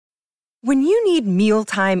When you need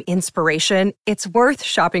mealtime inspiration, it's worth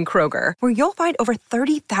shopping Kroger, where you'll find over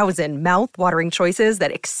 30,000 mouth-watering choices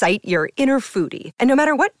that excite your inner foodie. And no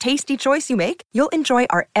matter what tasty choice you make, you'll enjoy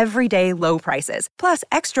our everyday low prices, plus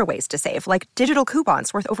extra ways to save, like digital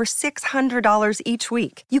coupons worth over $600 each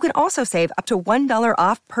week. You can also save up to $1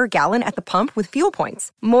 off per gallon at the pump with fuel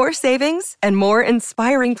points. More savings and more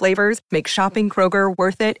inspiring flavors make shopping Kroger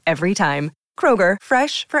worth it every time. Kroger,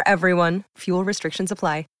 fresh for everyone. Fuel restrictions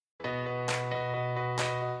apply.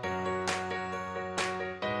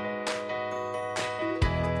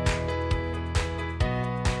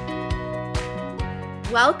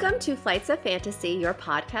 Welcome to Flights of Fantasy, your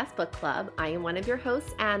podcast book club. I am one of your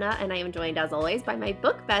hosts, Anna, and I am joined as always by my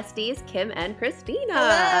book besties, Kim and Christina.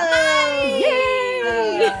 Hello!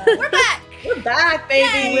 Yay! We're back! We're back,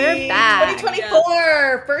 baby! We're back.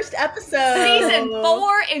 2024, first episode. Season 4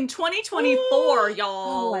 in 2024, y'all.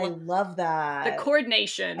 Oh, I love that. The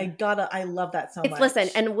coordination. I love that so much. Listen,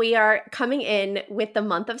 and we are coming in with the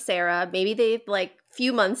month of Sarah. Maybe they've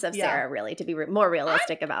few months of Sarah, really, to be more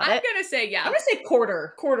realistic about it. I'm going to say, I'm going to say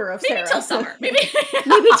quarter of Sarah. Maybe till summer. Maybe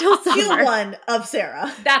till summer. Q1 of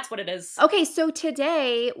Sarah. That's what it is. Okay, so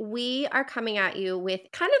today we are coming at you with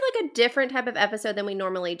kind of like a different type of episode than we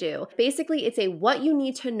normally do. Basically, it's a what you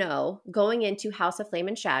need to know going into House of Flame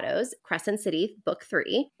and Shadows, Crescent City, Book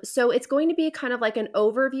 3. So it's going to be kind of like an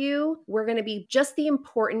overview. We're going to be just the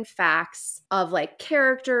important facts of like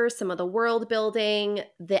characters, some of the world building,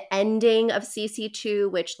 the ending of CC2,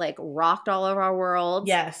 which rocked all of our worlds.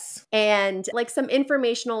 Yes. And some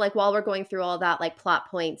informational, while we're going through all that, plot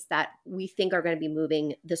points that we think are going to be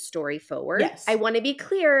moving the story forward. Yes. I want to be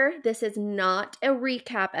clear, this is not a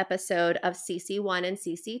recap episode of CC1 and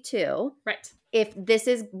CC2. Right.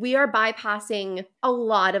 We are bypassing a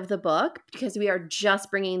lot of the book because we are just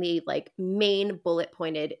bringing the main bullet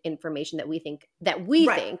pointed information that we think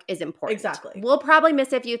is important. Exactly. We'll probably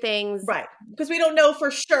miss a few things. Right. Because we don't know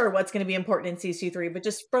for sure what's going to be important in CC3, but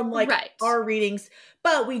just from our readings.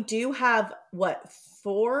 But we do have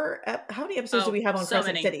how many episodes do we have on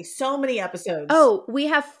Crescent City? So many episodes. Oh, we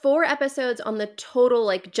have 4 episodes on the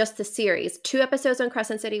total, just the series. 2 episodes on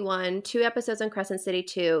Crescent City 1, 2 episodes on Crescent City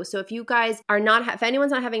 2. So if you guys are not, if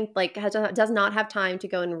anyone's not having, does not have time to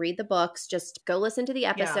go and read the books, just go listen to the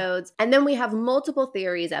episodes. Yeah. And then we have multiple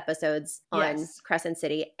theories episodes on Crescent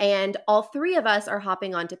City. And all 3 of us are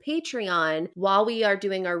hopping onto Patreon while we are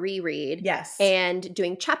doing our reread. Yes. And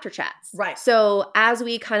doing chapter chats. Right. So as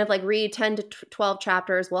we kind of read 10 to 12 chapters,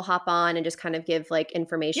 we'll hop on and just kind of give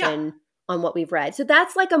information on what we've read. So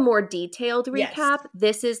that's a more detailed recap. Yes.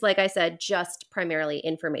 This is, like I said, just primarily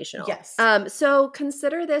informational. Yes. So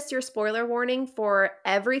consider this your spoiler warning for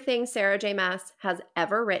everything Sarah J. Maas has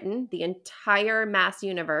ever written, the entire Maas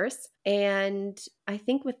universe. And I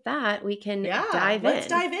think with that, we can dive in. Let's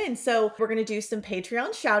dive in. So we're going to do some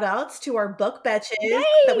Patreon shout outs to our book betches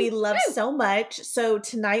that we love so much. So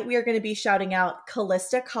tonight we are going to be shouting out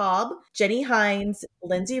Callista Cobb, Jenny Hines,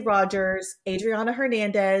 Lindsay Rogers, Adriana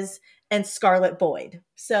Hernandez, and Scarlett Boyd.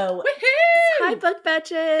 So woohoo! Hi, book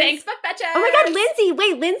betches. Thanks, book betches. Oh my God, Lindsay.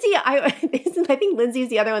 Wait, Lindsay. I think Lindsay's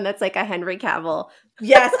the other one that's a Henry Cavill.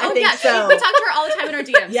 Yes, I think so. We talk to her all the time in our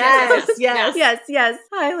DMs. Yes.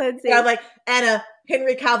 Hi, Lindsay. Yeah, I'm like, Anna,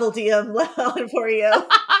 Henry Cavill DM on for you.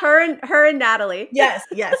 her and Natalie. Yes.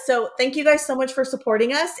 So thank you guys so much for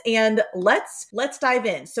supporting us, and let's dive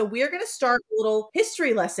in. So we are going to start a little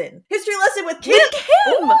history lesson with Kim.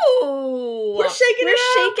 Ooh. We're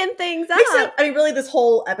shaking things up. Really, this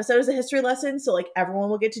whole episode is a history lesson, so everyone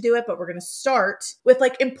will get to do it, but we're going to start with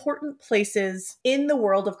important places in the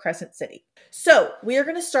world of Crescent City. So we are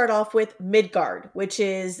going to start off with Midgard, which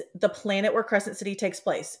is the planet where Crescent City takes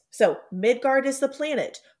place. So Midgard is the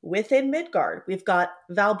planet. Within Midgard, we've got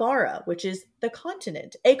Valbara, which is the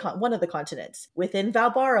continent, one of the continents. Within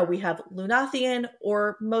Valbara, we have Lunathian,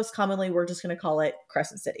 or most commonly, we're just going to call it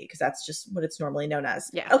Crescent City, because that's just what it's normally known as.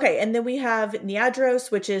 Yeah. Okay, and then we have Niadros,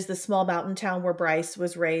 which is the small mountain town where Bryce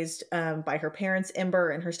was raised by her parents, Ember,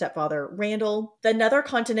 and her stepfather, Randall. Another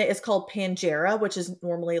continent is called Pangera, which is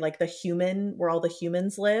normally the human, where all the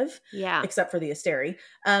humans live. Yeah. Except for the Asteri.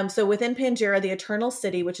 So within Pangera, the Eternal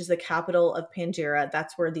City, which is the capital of Pangera,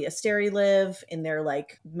 that's where the Asteri live in their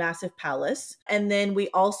massive palace. And then we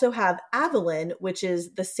also have Avalon, which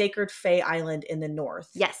is the sacred Fae island in the north.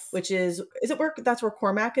 Yes. Which is that's where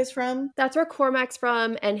Cormac is from? That's where Cormac's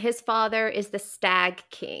from, and his father is the Stag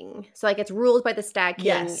King. So it's ruled by the Stag King.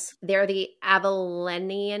 Yes. They're the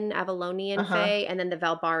Avalonian Fae, and then the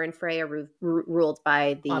Valbaran Fae are ruled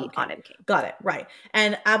by the Autumn King. Got it. Right.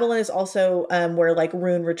 And Avalon is also where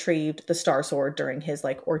Rune retrieved the Star Sword during his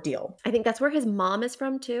ordeal. I think that's where his mom is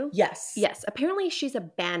from too? Yes. Yes. Apparently she's a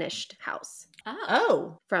banished house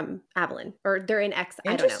Oh. from Avalon. Or they're in exile. I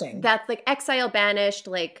don't know. Interesting. That's like exile, banished,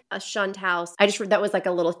 like a shunned house. That was like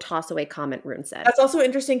a little toss away comment Rune said. That's also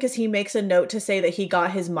interesting because he makes a note to say that he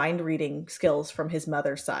got his mind reading skills from his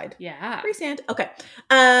mother's side. Yeah. Resand. Okay.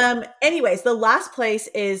 Anyways, the last place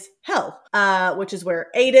is Hell, which is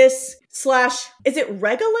where Adis / is it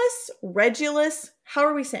Regulus? How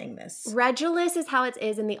are we saying this? Regulus is how it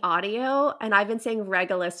is in the audio, and I've been saying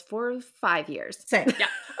Regulus for 5 years. Same. Yeah.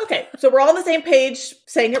 Okay, so we're all on the same page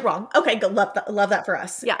saying it wrong. Okay, good. Love that for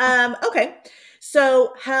us. Yeah. Okay.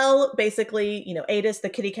 So Hell, basically, Adis, the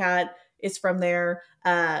kitty cat, is from there.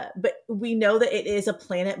 But we know that it is a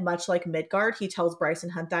planet much like Midgard. He tells Bryce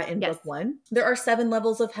and Hunt that in book 1. There are 7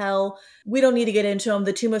 levels of Hell. We don't need to get into them.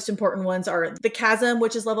 The 2 most important ones are the Chasm,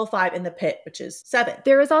 which is level 5, and the Pit, which is 7.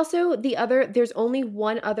 There is also there's only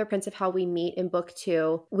one other Prince of Hell we meet in book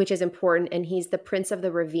 2, which is important, and he's the Prince of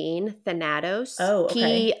the Ravine, Thanatos. Oh,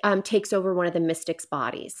 okay. He takes over one of the mystics'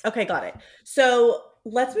 bodies. Okay, got it. So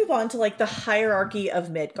let's move on to like the hierarchy of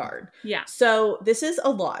Midgard. Yeah. So this is a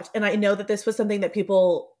lot. And I know that this was something that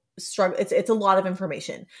people struggle. It's a lot of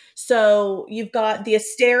information. So you've got the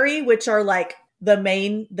Asteri, which are like the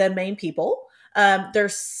main people.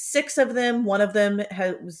 There's 6 of them. One of them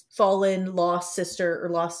has fallen, lost sister or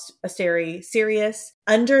lost Asteri, Sirius.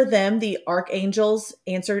 Under them, the archangels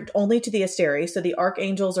answered only to the Asteri. So the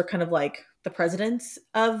archangels are kind of like the presidents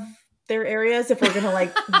of their areas, if we're gonna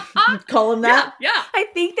like call them that. Yeah. I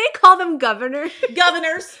think they call them governors,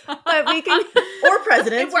 but we can or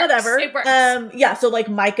presidents, whatever. It works. Yeah. So like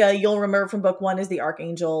Micah, you'll remember from book 1 is the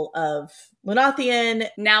archangel of Lunathian.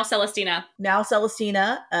 Now Celestina.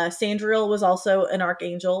 Sandriel was also an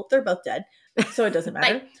archangel. They're both dead, so it doesn't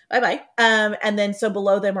matter. Bye. And then so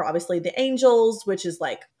below them are obviously the angels, which is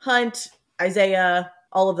like Hunt, Isaiah,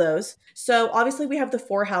 all of those. So obviously we have the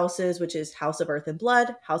 4 houses, which is House of Earth and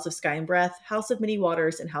Blood, House of Sky and Breath, House of Many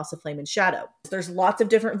Waters, and House of Flame and Shadow. There's lots of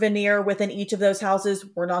different veneer within each of those houses.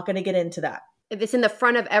 We're not going to get into that. It's in the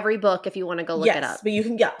front of every book if you want to go look it up. But you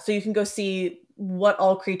can, so you can go see what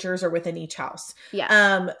all creatures are within each house.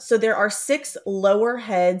 Yeah. So there are 6 lower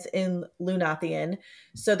heads in Lunathian.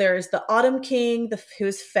 So there's the Autumn King,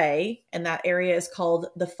 who's Fae, and that area is called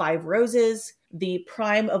the 5 Roses. The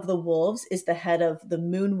Prime of the Wolves is the head of the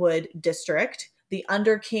Moonwood district. The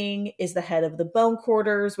Under King is the head of the Bone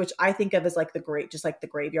Quarters, which I think of as like the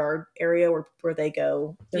graveyard area where they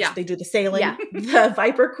go. They do the sailing. Yeah. The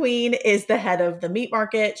Viper Queen is the head of the meat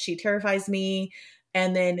market. She terrifies me.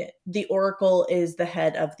 And then the Oracle is the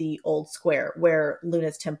head of the Old Square where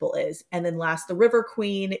Luna's temple is. And then last, the River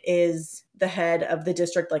Queen is the head of the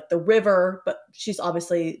district, like the river, but she's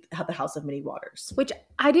obviously the House of Many Waters. Which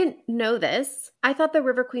I didn't know this. I thought the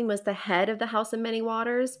River Queen was the head of the House of Many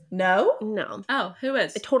Waters. No? No. Oh, who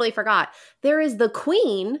is? I totally forgot. There is the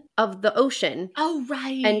Queen of the Ocean. Oh,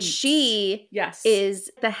 right. And she is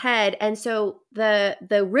the head. And so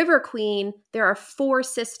the River Queen, there are 4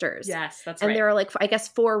 sisters. Yes, that's right. And there are like, I guess,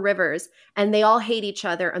 4 rivers. And they all hate each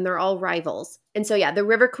other and they're all rivals. And so, yeah, the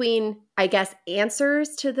River Queen, I guess,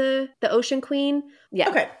 answers to the Ocean Queen.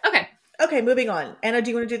 Yeah. Okay, moving on. Anna,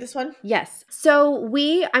 do you want to do this one? Yes. So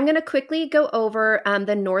I'm going to quickly go over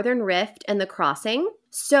the Northern Rift and the crossing.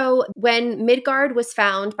 So when Midgard was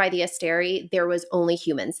found by the Asteri, there was only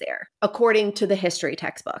humans there, according to the history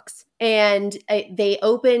textbooks. And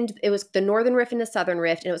it was the Northern Rift and the Southern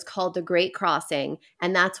Rift, and it was called the Great Crossing.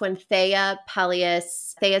 And that's when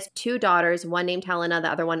Thea's 2 daughters, one named Helena,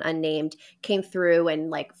 the other one unnamed, came through, and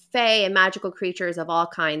like fae and magical creatures of all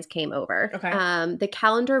kinds came over. Okay. The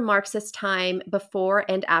calendar marks this time before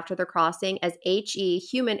and after the crossing as HE,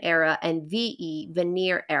 Human Era, and VE,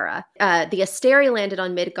 Veneer Era. The Asteri landed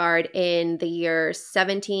on Midgard in the year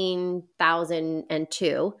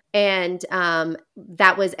 17,002. And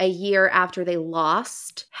that was a year after they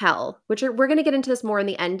lost Hell, which we're going to get into this more in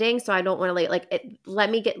the ending. So I don't want to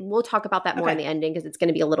we'll talk about that more in the ending because it's going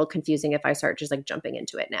to be a little confusing if I start just like jumping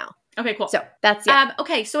into it now. Okay, cool. So that's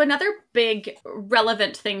okay, so another big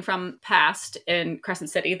relevant thing from past in Crescent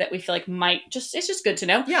City that we feel like it's just good to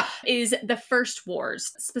know. Yeah. Is the First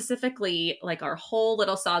Wars, specifically like our whole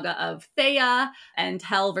little saga of Thea and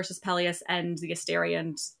Hel versus Peleus and the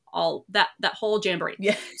Asterians, all that whole jamboree.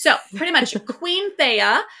 Yeah. So pretty much Queen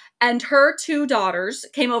Thea and her 2 daughters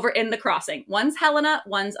came over in the crossing. One's Helena,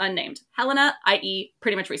 one's unnamed. Helena, i.e.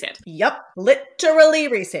 pretty much Resand. Yep. Literally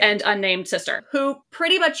Resand. And unnamed sister, who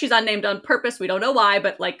pretty much she's unnamed on purpose. We don't know why,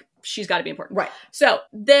 but like she's got to be important. Right. So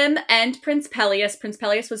them and Prince Peleus. Prince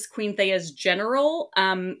Peleus was Queen Thea's general.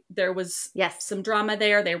 There was some drama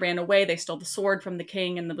there. They ran away. They stole the sword from the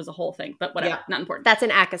king and there was a whole thing, but whatever. Not important. That's in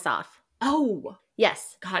Akasov. Oh.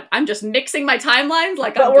 Yes. God, I'm just mixing my timelines.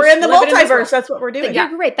 Like, But I'm we're just in the living this multiverse. world. That's what we're doing.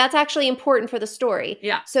 You're right. That's actually important for the story.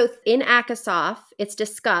 Yeah. So in Akasoff, it's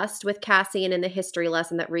discussed with Cassian in the history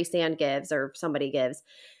lesson that Rhysand gives, or somebody gives,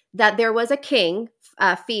 that there was a king,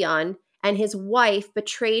 Theon, and his wife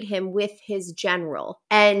betrayed him with his general.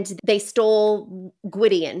 And they stole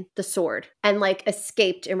Gwydion, the sword, and like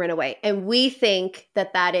escaped and ran away. And we think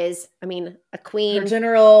that that is, I mean, a queen. Her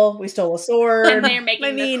general, we stole a sword. And they're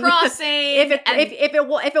making the crossing. If it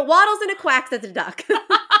waddles and it quacks, it's a duck. So,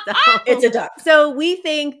 It's a duck. So we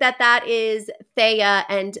think that that is Thea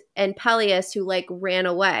and Peleus who like ran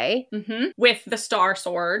away with the Star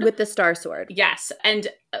Sword. with the Star Sword. Yes, and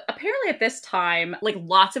apparently at this time, like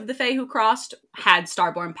lots of the Fae who crossed had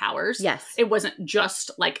starborn powers. Yes. It wasn't just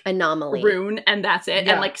like Anomaly. Rune and that's it,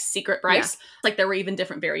 Yeah. and like Secret Bryce. Like there were even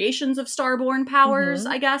different variations of starborn powers,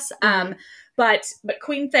 I guess. But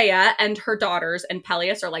Queen Thea and her daughters and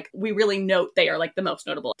Peleus are like, we really note they are like the most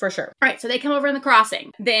notable. For sure. All right, so they come over in the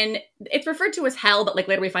crossing. Then it's referred to as Hell, but like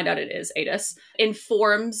later we find out it is Adis,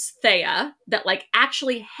 informs Thea that like,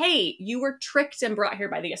 actually, hey, you were tricked and brought here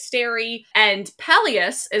by the Asteri. And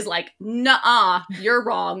Peleus is like, nuh-uh, you're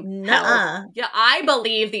wrong. Hell. Nuh-uh. Yeah, I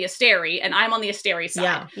believe the Asteri and I'm on the Asteri side.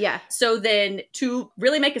 Yeah. Yeah. So then to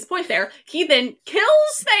really make his point there, he then kills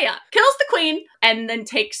Thea, kills the queen, and then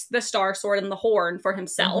takes the Star Sword and the horn for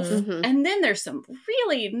himself. Mhm. And then there's some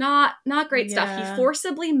really not great stuff. Yeah. He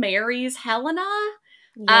forcibly marries Helena.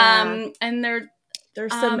 Yeah. And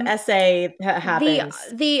There's some essay that happens.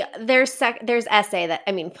 There's essay that,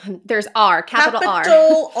 I mean, there's R, capital R.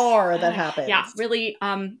 Capital R that happens. yeah, really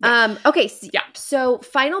Okay. So, Yeah. So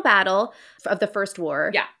final battle of the First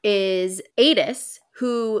War is Adis,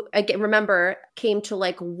 who, again, remember, came to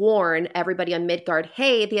like warn everybody on Midgard,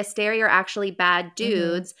 hey, the Asteri are actually bad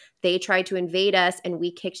dudes. They tried to invade us and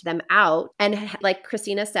we kicked them out. And like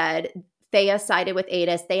Christina said, Thea sided with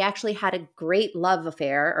Adis. They actually had a great love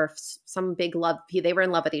affair or some big love. They were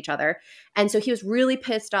in love with each other. And so he was really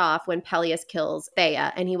pissed off when Peleus kills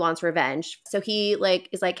Thea and he wants revenge. So he like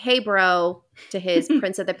is like, hey, bro, to his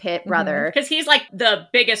Prince of the Pit brother. because he's like the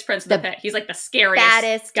biggest Prince of the Pit. He's like the scariest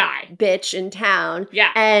Baddest guy. bitch in town.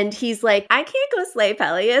 Yeah. And he's like, I can't go slay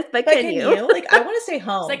Peleus, but But can you? Like, I want to stay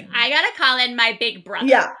home. It's like, I gotta call in my big brother.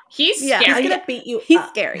 Yeah. He's Yeah. scary. He's going to beat you He's up.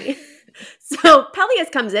 scary. So Peleus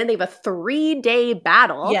comes in. They have a 3-day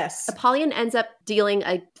battle. Yes. Apollyon ends up dealing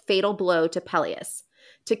a fatal blow to Peleus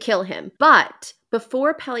to kill him. But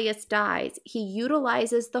before Peleus dies, he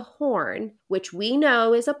utilizes the horn, which we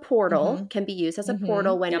know is a portal, can be used as a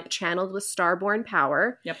portal when channeled with starborn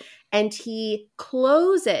power. Yep. And he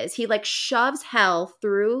like shoves Hell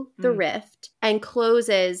through the rift and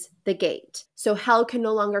closes the gate. So Hell can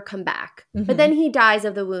no longer come back. But then he dies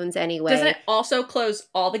of the wounds anyway. Doesn't it also close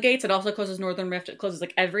all the gates? It also closes Northern Rift. It closes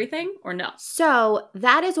like everything, or no? So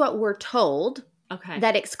that is what we're told. Okay.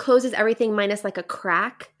 That it closes everything minus like a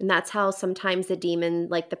crack. And that's how sometimes the demon,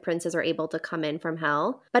 like the princes, are able to come in from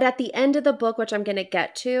Hell. But at the end of the book, which I'm going to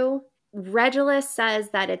get to, Regulus says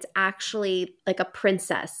that it's actually like a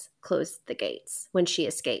princess closed the gates when she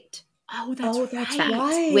escaped. Oh, that's right.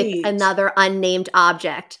 right. With another unnamed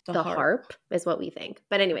object. The The harp. harp is what we think.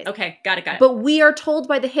 But anyways. Okay, got it. But we are told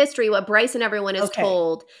by the history, what Bryce and everyone is Okay.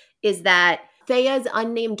 told is that Thea's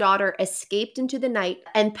unnamed daughter escaped into the night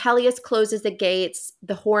and Peleus closes the gates,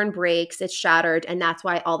 the horn breaks, it's shattered, and that's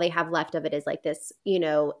why all they have left of it is like this,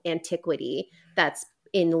 antiquity that's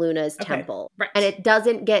in Luna's temple. Right. And it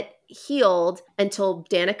doesn't get healed until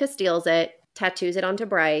Danica steals it, tattoos it onto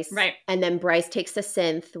Bryce. Right. And then Bryce takes the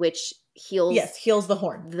synth, which heals heals the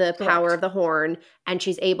horn. the power of the horn, and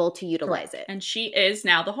she's able to utilize it. And she is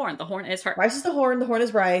now the horn. The horn is her. Bryce is the horn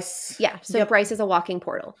is Bryce. Yeah, so Bryce is a walking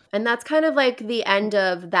portal. And that's kind of like the end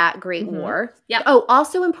of that Great War. Yep. Oh,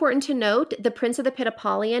 also important to note, the Prince of the Pit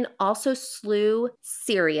Apollyon also slew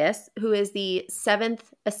Sirius, who is the 7th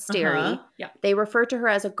Asteri. Yep. They refer to her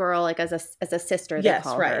as a girl, like as a sister, they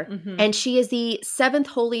call her. And she is the 7th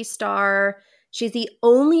Holy Star. She's the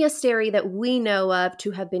only Asteri that we know of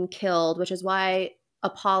to have been killed, which is why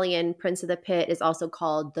Apollyon, Prince of the Pit, is also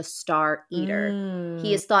called the Star Eater.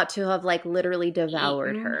 He is thought to have like literally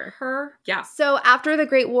devoured her. Yeah. So after the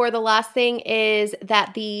Great War, the last thing is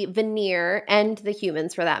that the Vanir and the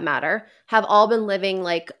humans, for that matter, have all been living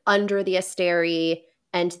like under the Asteri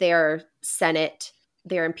and their Senate,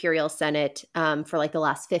 their Imperial Senate, for like the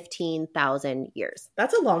last 15,000 years.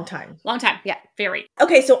 That's a long time. Long time. Yeah. Very.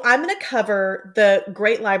 Okay, so I'm going to cover the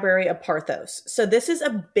Great Library of Parthos. So this is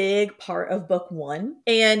a big part of book 1.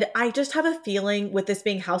 And I just have a feeling with this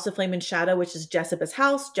being House of Flame and Shadow, which is Jessica's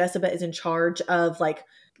house, Jessica is in charge of like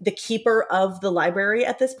the keeper of the library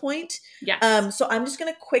at this point. Yes. So I'm just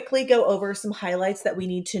going to quickly go over some highlights that we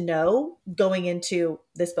need to know going into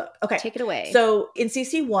this book. Okay. Take it away. So in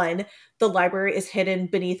CC1, the library is hidden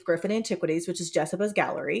beneath Griffin Antiquities, which is Jessica's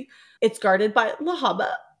gallery. It's guarded by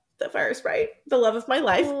Lahaba, the fire sprite, the love of my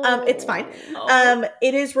life. It's fine.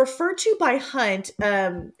 It is referred to by Hunt.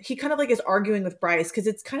 He kind of like is arguing with Bryce because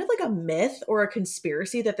it's kind of like a myth or a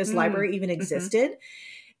conspiracy that this library even existed.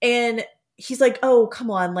 And he's like, oh, come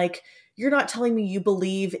on. Like, you're not telling me you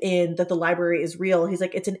believe in that the library is real. He's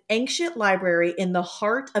like, it's an ancient library in the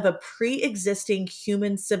heart of a pre-existing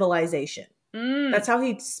human civilization. That's how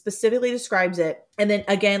he specifically describes it. And then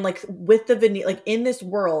again, like with the veneer, like in this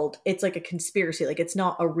world, it's like a conspiracy. Like it's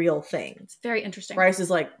not a real thing. It's very interesting. Bryce is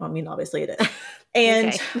like, I mean, obviously it is.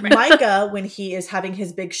 And Micah, when he is having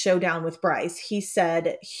his big showdown with Bryce, he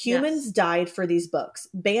said, humans died for these books.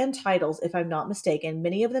 Banned titles, if I'm not mistaken,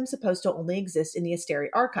 many of them supposed to only exist in the Asteri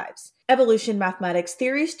archives. Evolution, mathematics,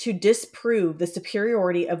 theories to disprove the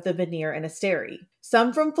superiority of the veneer and Asteri.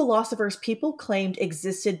 Some from philosophers people claimed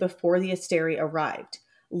existed before the Asteri arrived.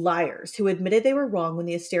 Liars who admitted they were wrong when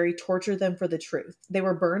the Asteri tortured them for the truth. They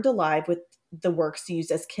were burned alive with the works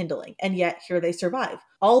used as kindling, and yet here they survive.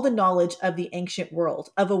 All the knowledge of the ancient world,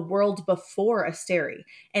 of a world before Asteri,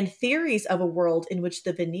 and theories of a world in which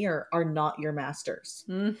the veneer are not your masters.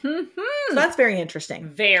 So that's very interesting.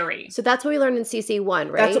 Very. So that's what we learned in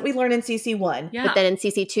CC1, right? That's what we learned in CC1. Yeah. But then in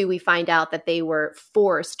CC2, we find out that they were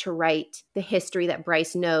forced to write the history that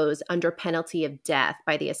Bryce knows under penalty of death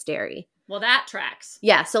by the Asteri. Well, that tracks.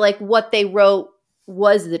 Yeah. So like what they wrote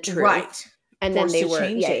was the truth. Right. And Forced then they to were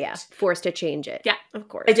change it. forced to change it. Yeah. Of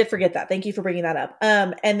course. I did forget that. Thank you for bringing that up.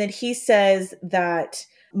 And then he says that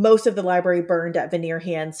most of the library burned at veneer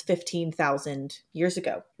hands 15,000 years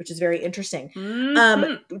ago, which is very interesting.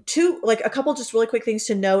 A couple just really quick things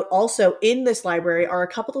to note also in this library are a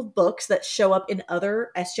couple of books that show up in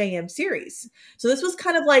other SJM series. So this was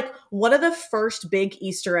kind of like one of the first big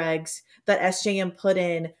Easter eggs that SJM put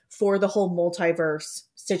in for the whole multiverse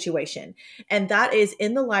situation. And that is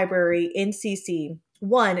in the library in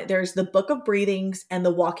CC1, there's the Book of Breathings and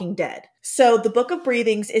the Walking Dead. So the Book of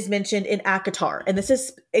Breathings is mentioned in Akatar, and this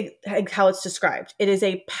is how it's described. It is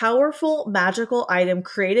a powerful magical item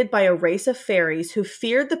created by a race of fairies who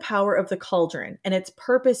feared the power of the cauldron, and its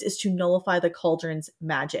purpose is to nullify the cauldron's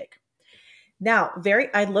magic. Now,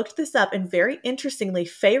 I looked this up, and very interestingly,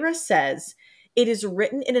 Feyre says it is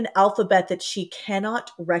written in an alphabet that she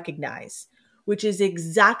cannot recognize, which is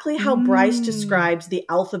exactly how Bryce describes the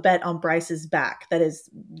alphabet on Bryce's back. That is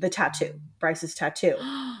the tattoo, Bryce's tattoo.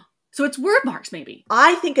 So it's word marks, maybe.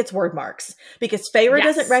 I think it's word marks because Feyre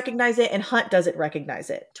doesn't recognize it and Hunt doesn't recognize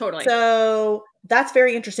it. Totally. So that's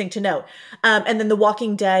very interesting to know. And then The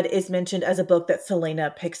Walking Dead is mentioned as a book that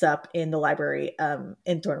Selena picks up in the library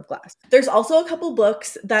in Throne of Glass. There's also a couple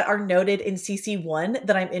books that are noted in CC1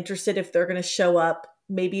 that I'm interested if they're going to show up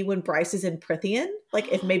maybe when Bryce is in Prithian. Like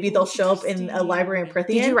if maybe they'll show up in a library in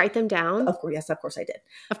Prithian. Did you write them down? Of course, yes, of course I did.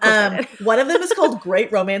 Of course I did. One of them is called Great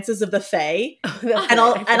Romances of the Fae, and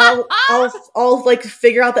I'll like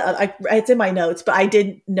figure out that it's in my notes, but I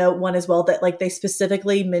did note one as well that like they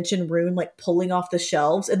specifically mention Rune like pulling off the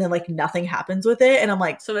shelves, and then like nothing happens with it, and I'm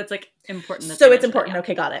like, so it's like important. So it's important.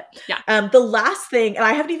 Okay, got it. Yeah. The last thing, and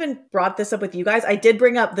I haven't even brought this up with you guys. I did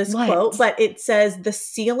bring up this quote, but it says the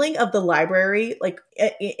ceiling of the library, like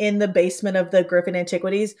in the basement of the Griffin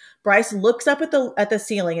Antiquities, Bryce looks up at the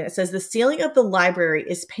ceiling and it says the ceiling of the library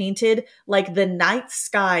is painted like the night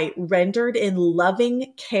sky rendered in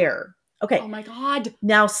loving care. Okay. Oh my God.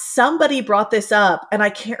 Now somebody brought this up and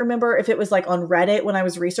I can't remember if it was like on Reddit when I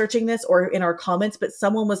was researching this or in our comments, but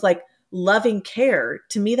someone was like, loving care.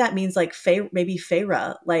 To me, that means like maybe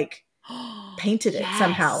Feyre like painted it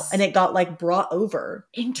somehow and it got like brought over.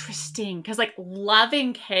 Interesting. Because like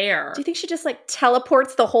loving care. Do you think she just like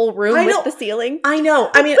teleports the whole room with the ceiling? I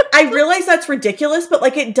know. I mean, I realize that's ridiculous, but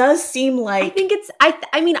like it does seem like I think it's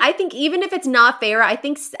I think even if it's not fair, I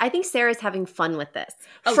think Sarah's having fun with this.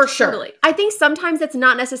 For sure. I think sometimes it's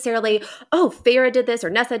not necessarily, oh, Feyre did this or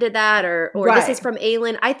Nessa did that or this is from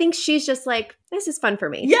Aelin. I think she's just like, this is fun for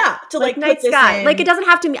me. Yeah. To like night sky. Like it doesn't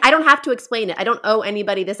have to I don't have to explain it. I don't owe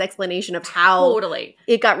anybody this explanation of how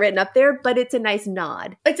it got written up there, but it's a nice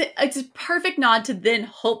nod. It's a perfect nod to then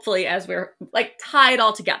hopefully as we're like tie it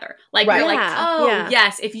all together. Like you're like,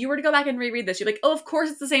 yes, if you were to go back and reread this, you're like, oh, of course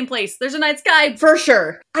it's the same place. There's a night sky. For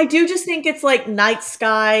sure. I do just think it's like night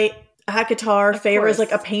sky. Hakatar, Feyre is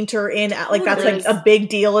like a painter in, like that's like a big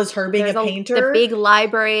deal as her being a painter. The big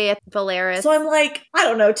library at Valeris. So I'm like, I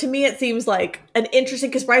don't know. To me, it seems like an interesting,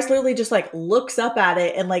 because Bryce literally just like looks up at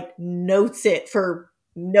it and like notes it for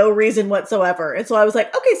no reason whatsoever. And so I was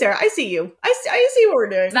like, okay, Sarah, I see you. I see what we're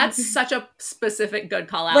doing. That's such a specific good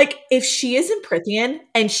call out. Like, if she is in Prithian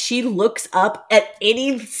and she looks up at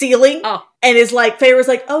any ceiling Oh. and is like, Feyre's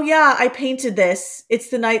like, oh yeah, I painted this. It's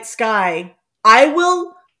the night sky. I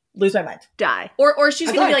will lose my mind. Die. Or she's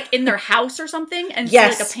I'm going to be dying. like in their house or something and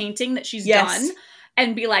Yes. see like a painting that she's Yes. done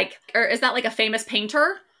and be like, or is that like a famous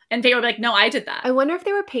painter? And Feyre would be like, no, I did that. I wonder if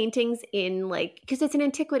there were paintings in like, because it's an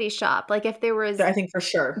antiquity shop. Like if there was I think for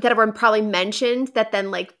sure. that were probably mentioned that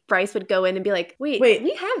then like Bryce would go in and be like, wait,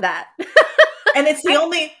 we have that. And it's the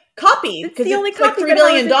only copy. It's the only like copy $3 that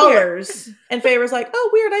million. was And Faye was like, oh,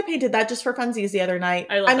 weird. I painted that just for funsies the other night.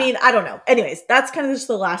 I mean, I don't know. Anyways, that's kind of just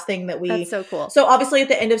the last thing that we. That's so cool. So obviously at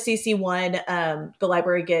the end of CC1, the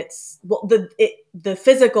library gets, well, the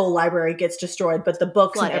physical library gets destroyed, but the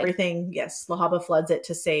books Flooded. and everything, yes, Lahaba floods it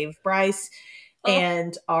to save Bryce. Oh.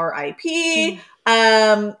 And R.I.P.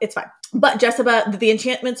 It's fine. But Jessica, the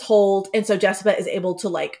enchantments hold, and so Jessica is able to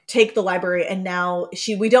like take the library, and now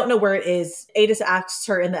we don't know where it is. Adis asks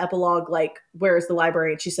her in the epilogue, like, where is the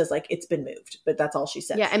library? And she says, like, it's been moved, but that's all she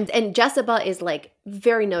says. Yeah, and Jessica is like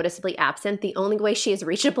very noticeably absent. The only way she is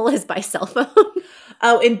reachable is by cell phone.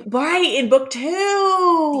 Oh, in book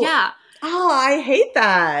 2. Yeah. Oh, I hate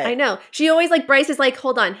that. I know. She always like Bryce is like,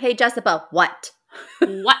 hold on, hey Jessica, what?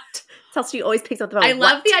 What? That's how she always picks up the phone. I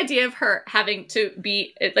love the idea of her having to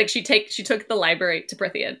be like she took the library to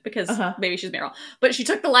Prithian because maybe she's Meryl, but she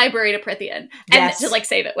took the library to Prithian and to like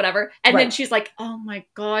save it, whatever. And then she's like, "Oh my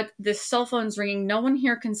god, this cell phone's ringing. No one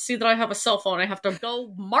here can see that I have a cell phone. I have to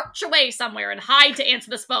go march away somewhere and hide to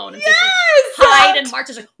answer this phone." And yes, so hide and march.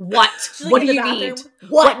 Is like, what? She's like, what in do the you bathroom. need?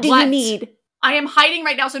 What do you need? I am hiding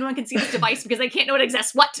right now so no one can see this device because they can't know it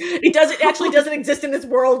exists. What? It actually doesn't exist in this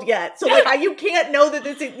world yet. So like you can't know that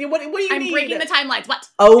this is what do you need? I'm breaking the timelines. What?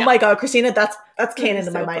 Oh my god, Christina, that's canon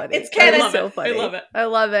in my so mind. funny. It's canon. I love it. funny. I love it. I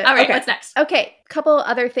love it. All right, Okay. what's next? Okay, couple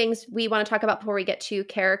other things we want to talk about before we get to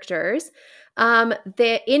characters. In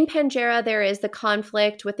Pangea, there is the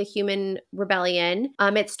conflict with the human rebellion.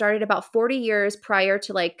 It started about 40 years prior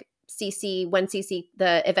to like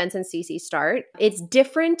the events in CC start. It's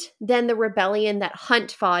different than the rebellion that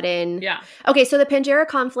Hunt fought in. Yeah. Okay, so the Pangea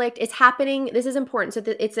conflict is happening. This is important. So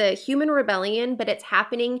it's a human rebellion, but it's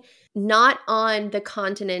happening not on the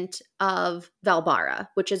continent of Valbara,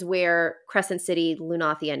 which is where Crescent City,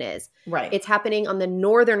 Lunathian is. Right. It's happening on the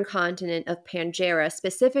northern continent of Pangea,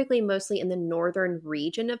 specifically mostly in the northern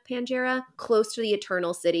region of Pangea, close to the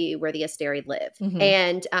Eternal City where the Asteri live. Mhm.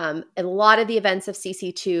 And a lot of the events of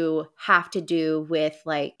CC2 have to do with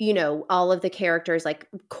like, you know, all of the characters, like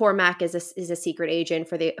Cormac is a secret agent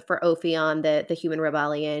for Ophion, the human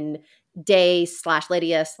rebellion. Day /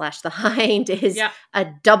 Lydia / the Hind is a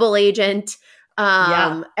double agent.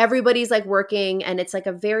 Everybody's like working, and it's like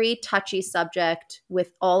a very touchy subject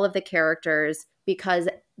with all of the characters because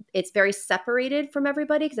it's very separated from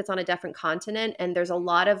everybody because it's on a different continent, and there's a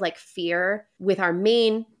lot of like fear with our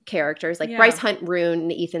main characters like Bryce, Hunt, Rune,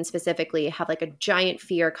 and Ethan specifically have like a giant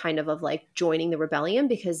fear kind of like joining the rebellion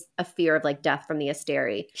because of fear of like death from the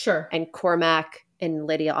Asteri. Sure. And Cormac and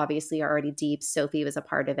Lydia obviously are already deep. Sophie was a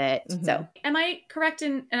part of it. Mm-hmm. So am I correct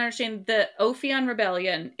in understanding the Ophion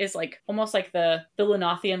rebellion is like almost like the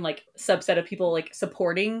Lunathian like subset of people like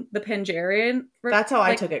supporting the Pangerian? That's how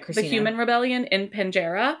I took it, Christina. The human rebellion in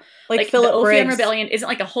Pangea. Like Philip the Ophion Briggs. rebellion isn't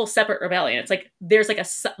like a whole separate rebellion. It's like there's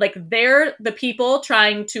like they're the people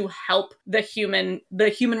trying to help the human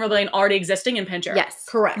rebellion already existing in Pangea. yes.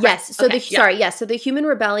 Correct. Yes. So Okay, So the human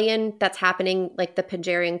rebellion that's happening, like the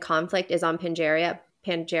Pangerian conflict is on Pangea,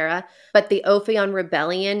 but the Ophion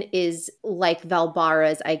rebellion is like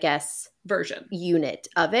Valbara's, I guess, version unit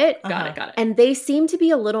of it. Got it. And they seem to be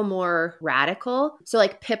a little more radical. So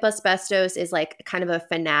like Pippa Spestos is like kind of a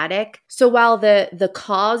fanatic. So while the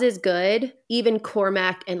cause is good, even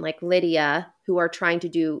Cormac and like Lydia, who are trying to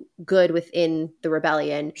do good within the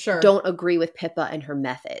rebellion, don't agree with Pippa and her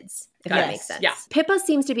methods, if that makes sense. Yeah. Pippa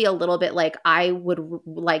seems to be a little bit like, I would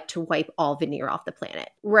like to wipe all Vanir off the planet.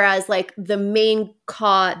 Whereas like the main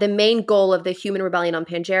goal of the human rebellion on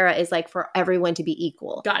Pangea is like for everyone to be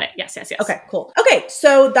equal. Got it. Yes. Okay, cool. Okay,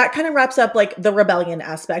 so that kind of wraps up like the rebellion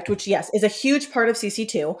aspect, which yes, is a huge part of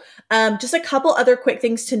CC2. Just a couple other quick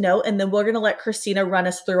things to note, and then we're going to let Christina run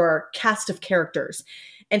us through our cast of characters.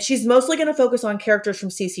 And she's mostly going to focus on characters from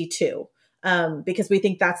CC2. Because we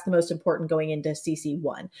think that's the most important going into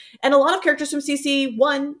CC1. And a lot of characters from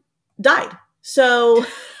CC1 died. So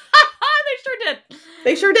They sure did.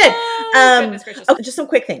 They sure did. Oh, goodness gracious. Okay, just some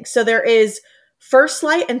quick things. So there is First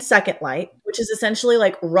Light and Second Light, which is essentially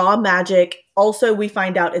like raw magic. Also, we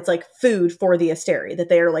find out it's like food for the Asteri, that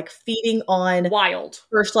they are like feeding on Wild.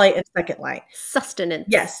 First Light and Second Light. Sustenance.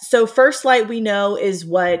 Yes. So First Light we know is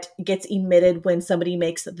what gets emitted when somebody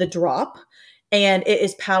makes the drop. And it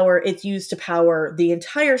is power. It's used to power the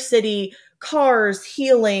entire city, cars,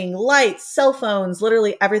 healing, lights, cell phones.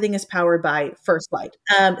 Literally everything is powered by First Light.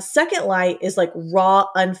 Second Light is like raw,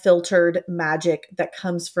 unfiltered magic that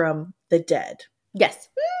comes from the dead. Yes.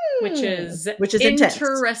 Which is intense.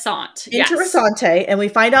 Interessant. Interessante. And we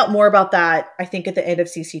find out more about that, I think, at the end of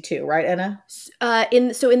CC2, right, Anna? In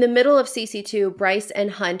the middle of CC2, Bryce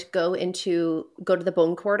and Hunt go to the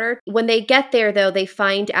Bone Quarter. When they get there, though, they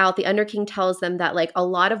find out the Underking tells them that like a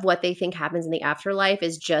lot of what they think happens in the afterlife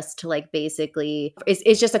is just to like basically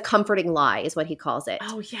is just a comforting lie, is what he calls it.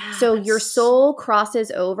 Oh yeah. So your soul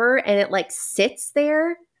crosses over and it like sits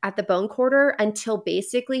there at the Bone Quarter until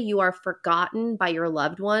basically you are forgotten by your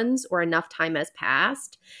loved ones or enough time has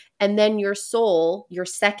passed. And then your soul, your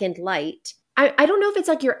second light, I don't know if it's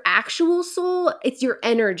like your actual soul, it's your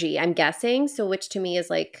energy, I'm guessing. So which to me is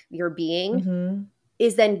like your being,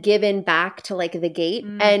 is then given back to like the gate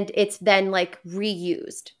and it's then like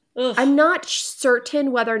reused. Ugh. I'm not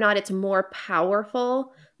certain whether or not it's more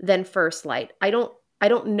powerful than First Light. I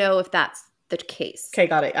don't know if that's the case. Okay,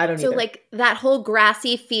 got it. I don't know. So like that whole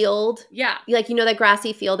grassy field. Yeah. Like, you know, that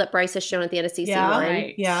grassy field that Bryce has shown at the end of CC1. Yeah,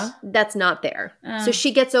 right. Yeah. That's not there. So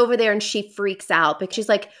she gets over there and she freaks out because she's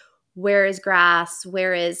like, where is grass?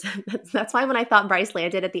 Where is that's why when I thought Bryce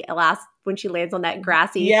landed at the last when she lands on that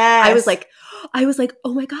grassy, I was like,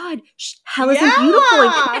 oh my God, Hell isn't beautiful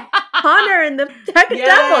and Connor and the Heck of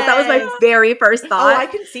Devils. That was my very first thought. Oh, I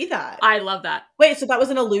can see that. I love that. Wait, so that was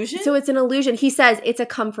an illusion? So it's an illusion. He says it's a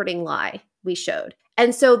comforting lie we showed.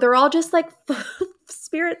 And so they're all just like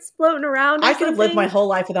spirits floating around. I could have lived my whole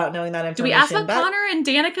life without knowing that information. Do we ask about Connor and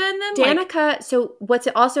Danica and them? Danica, so what's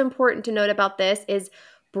also important to note about this is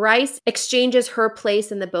Bryce exchanges her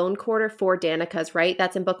place in the Bone Quarter for Danica's, right?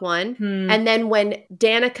 That's in book 1. And then when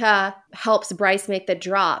Danica helps Bryce make the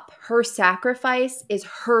drop, her sacrifice is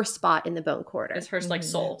her spot in the Bone Quarter. It's her like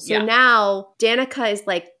soul. So now Danica is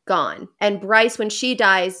like gone. And Bryce, when she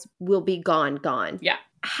dies, will be gone. Yeah.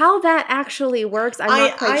 How that actually works, I'm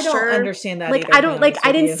not quite sure. I don't understand that like, either.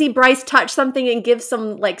 I didn't see Bryce touch something and give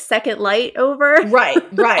some like second light over. Right.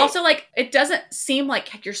 Also, like, it doesn't seem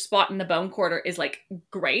like your spot in the Bone Quarter is like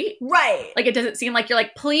great. Right. Like, it doesn't seem like you're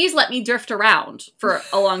like, please let me drift around for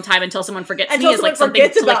a long time until someone forgets until me is like something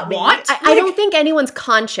to like want. I don't think anyone's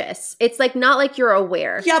conscious. It's like not like you're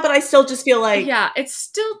aware. Yeah, but I still just feel like it's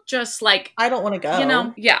still just like I don't want to go. You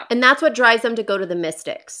know? Yeah. And that's what drives them to go to the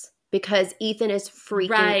Mystics. Because Ethan is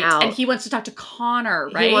freaking out. And he wants to talk to Connor,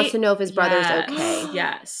 right? He wants to know if his brother's okay.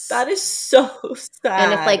 Yes. That is so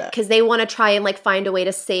sad. And if like, because they want to try and like find a way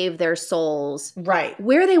to save their souls. Right.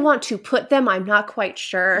 Where they want to put them, I'm not quite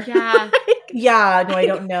sure. Yeah. Yeah, no, I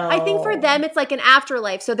don't know. I think for them, it's like an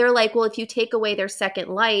afterlife. So they're like, well, if you take away their second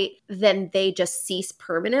light, then they just cease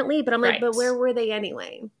permanently. But I'm like, but where were they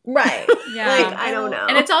anyway? Right. Yeah. Like, I don't know.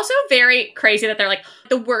 And it's also very crazy that they're like,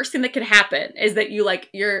 the worst thing that could happen is that you like,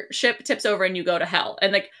 your ship tips over and you go to hell.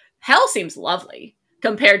 And like, hell seems lovely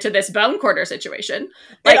compared to this Bone Quarter situation.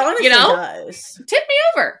 Like, it honestly does. Tip me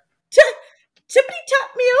over. Tippity tap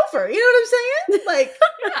me over. You know what I'm saying? Like,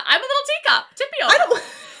 yeah, I'm a little teacup. Tip me over.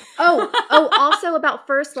 Also about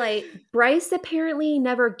First Light, Bryce apparently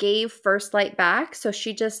never gave First Light back. So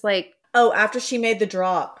she just like... Oh, after she made the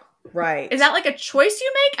drop. Right. Is that like a choice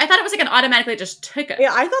you make? I thought it was like an automatically just took it.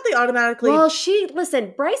 Yeah, I thought they automatically... Well,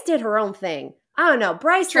 listen, Bryce did her own thing. I don't know.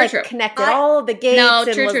 Bryce connected all of the gates. No,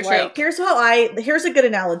 and was like, here's a good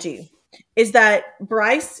analogy. Is that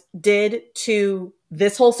Bryce did to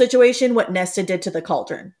this whole situation what Nesta did to the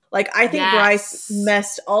cauldron. Like, I think Bryce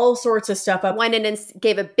messed all sorts of stuff up. Went in and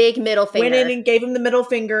gave a big middle finger. Went in and gave him the middle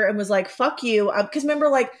finger and was like, fuck you. Because remember,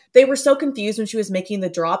 like, they were so confused when she was making the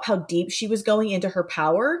drop, how deep she was going into her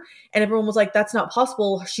power. And everyone was like, that's not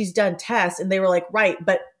possible. She's done tests. And they were like, right.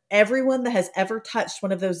 But everyone that has ever touched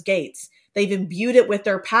one of those gates, they've imbued it with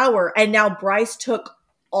their power. And now Bryce took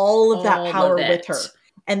all of that power with her.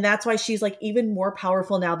 And that's why she's like even more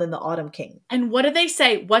powerful now than the Autumn King. And what do they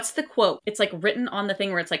say? What's the quote? It's like written on the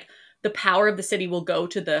thing where it's like, the power of the city will go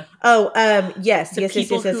to the... yes. Hold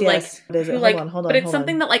on. But it's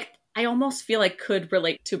something that like, I almost feel like could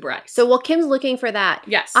relate to Bryce. So while Kim's looking for that,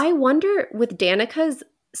 yes, I wonder with Danica's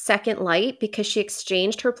second light because she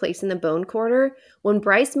exchanged her place in the bone quarter. When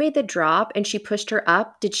Bryce made the drop and she pushed her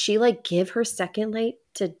up, did she like give her second light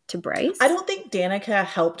to Bryce? I don't think Danica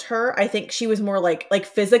helped her. I think she was more like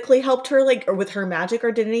physically helped her, like, or with her magic,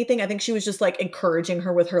 or did anything. I think she was just like encouraging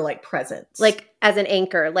her with her like presence. Like as an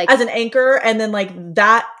anchor. And then like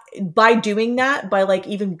that, by doing that, by like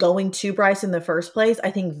even going to Bryce in the first place,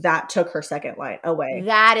 I think that took her second light away.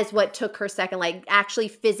 That is what took her second light, actually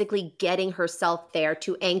physically getting herself there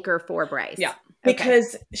to anchor for Bryce. Yeah.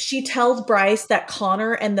 Because she tells Bryce that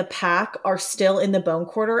Connor and the pack are still in the bone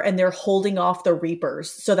quarter and they're holding off the Reapers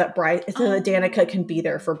so that Danica can be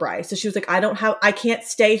there for Bryce. So she was like, I can't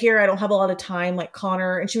stay here. I don't have a lot of time like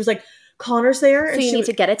Connor. And she was like, Connor's there. So and you need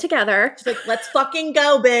to get it together. She's like, let's fucking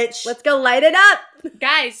go, bitch. Let's go light it up.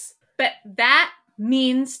 Guys, but that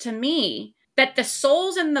means to me that the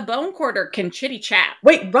souls in the bone quarter can chitty chat.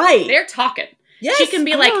 Wait, right. They're talking. Yes. She can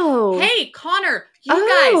be like, hey, Connor, you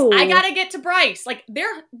guys, I gotta get to Bryce. Like,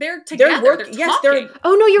 they're together. They're talking.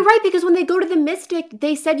 Oh, no, you're right. Because when they go to the Mystic,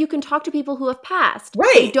 they said you can talk to people who have passed.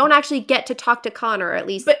 Right. So you don't actually get to talk to Connor, at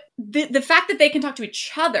least. But the fact that they can talk to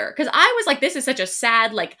each other, because I was like, this is such a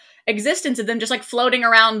sad, like, existence of them just, like, floating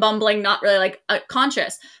around, bumbling, not really, like,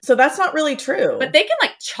 conscious. So that's not really true. But they can,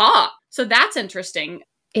 like, talk. So that's interesting.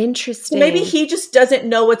 Interesting. Maybe he just doesn't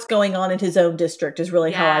know what's going on in his own district is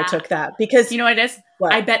really how I took that. Because you know what it is?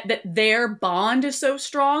 What? I bet that their bond is so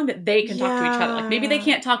strong that they can talk to each other. Like, maybe they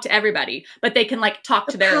can't talk to everybody, but they can like talk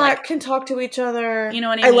to their pack like can talk to each other. You know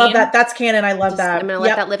what I mean? I love that. That's canon. I love that. I'm gonna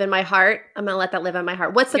let that live in my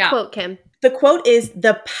heart. What's the quote, Kim? The quote is,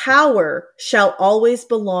 "The power shall always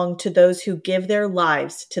belong to those who give their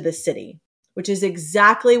lives to the city," which is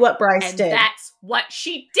exactly what Bryce did. That's what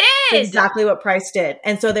she did. Exactly what Bryce did.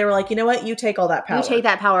 And so they were like, you know what? You take all that power. You take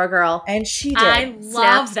that power, girl. And she did. I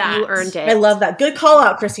love Snaps, that. You earned it. I love that. Good call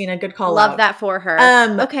out, Christina. Good call out. Love that for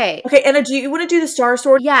her. Okay. Okay, Anna, do you want to do the Star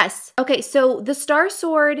Sword? Yes. Okay, so the Star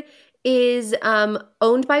Sword is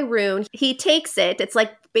owned by Rune. He takes it. It's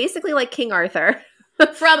like basically like King Arthur.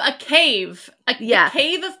 From a cave. A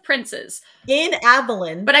cave of princes. In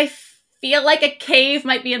Avalon. But I feel like a cave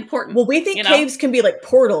might be important. Well, we think caves can be like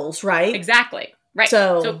portals, right? Exactly. Right.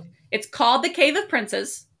 So it's called the Cave of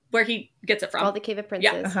Princes, where he gets it from. Called the Cave of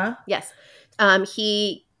Princes. Yeah. Uh-huh. Yes.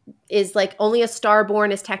 He is like only a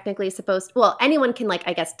Starborn is technically supposed, well, anyone can like,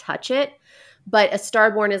 I guess, touch it. But a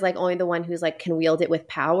Starborn is like only the one who's like can wield it with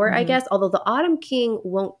power, I guess. Although the Autumn King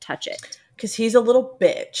won't touch it. Because he's a little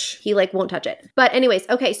bitch. He like won't touch it. But anyways,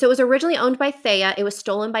 okay. So it was originally owned by Thea. It was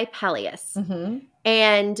stolen by Peleus. Mm-hmm.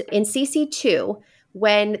 And in CC2,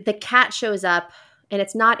 when the cat shows up, and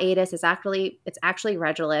it's not Adis, it's actually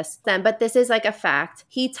Regulus. But this is like a fact.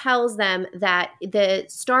 He tells them that the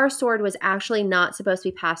Star Sword was actually not supposed to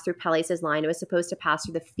be passed through Peleus' line. It was supposed to pass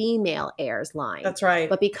through the female heir's line. That's right.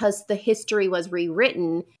 But because the history was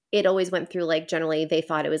rewritten, it always went through like generally they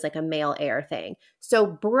thought it was like a male heir thing. So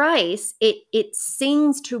Bryce, it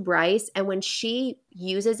sings to Bryce, and when she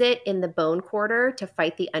uses it in the Bone Quarter to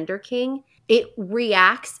fight the Underking, it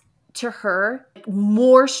reacts to her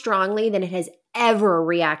more strongly than it has ever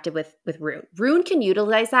reacted with Rune. Rune can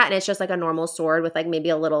utilize that, and it's just like a normal sword with like maybe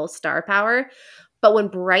a little star power. But when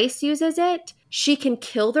Bryce uses it, she can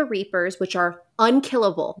kill the Reapers, which are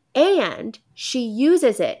unkillable. And she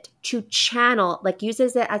uses it to channel, like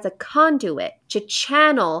uses it as a conduit to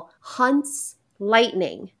channel Hunt's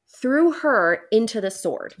lightning through her into the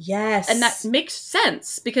sword. Yes. And that makes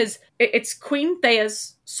sense because it's Queen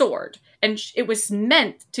Thea's sword. And it was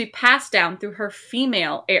meant to pass down through her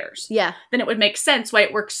female heirs. Yeah. Then it would make sense why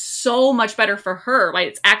it works so much better for her, why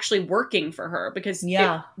it's actually working for her, because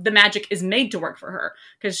the magic is made to work for her,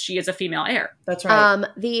 because she is a female heir. That's right.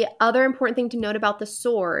 The other important thing to note about the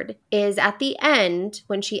sword is at the end,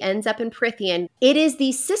 when she ends up in Prithian, it is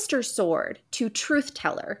the sister sword to Truth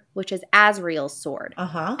Teller, which is Asriel's sword.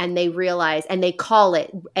 Uh-huh. And they realize, and they call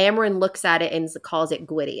it, Amren looks at it and calls it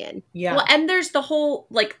Gwydion. Yeah. Well, and there's the whole,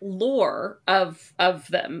 like, lore of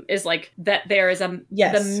them is like that there is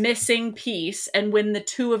the missing piece, and when the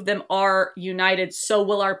two of them are united, so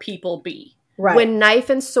will our people be. Right. When knife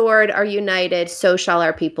and sword are united, so shall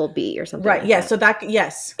our people be, or something. Right. Like Yeah. that. So that,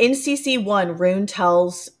 yes. In CC1, Rune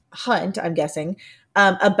tells Hunt, I'm guessing,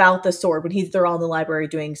 about the sword when they're all in the library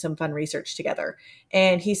doing some fun research together.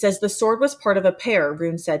 And he says the sword was part of a pair,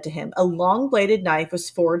 Rune said to him. A long-bladed knife was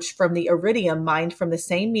forged from the iridium mined from the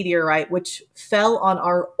same meteorite which fell on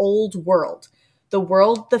our old world. the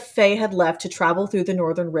world the Fae had left to travel through the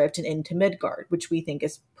Northern Rift and into Midgard, which we think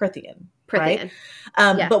is Prythian. Right?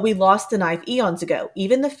 But we lost the knife eons ago.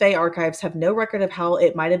 Even the Fae archives have no record of how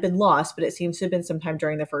it might have been lost, but it seems to have been sometime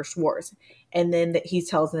during the First Wars. And then he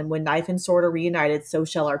tells them, when knife and sword are reunited, so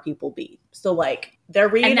shall our people be. So, like, they're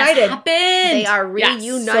reunited. And that's They are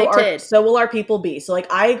reunited. So will our people be. So, like,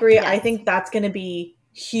 I agree. Yes. I think that's going to be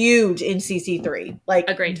huge in CC3. Like,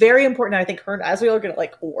 agreed. Very important. I think her and Asriel are going to,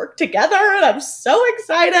 like, work together, and I'm so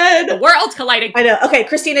excited. The world's colliding. I know. Okay,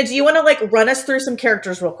 Christina, do you want to, like, run us through some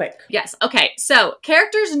characters real quick? Yes. Okay. So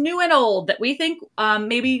characters new and old that we think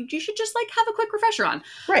maybe you should just like have a quick refresher on.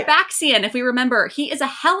 Right. Baxian, if we remember, he is a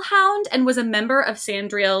hellhound and was a member of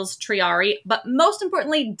Sandriel's Triari, but most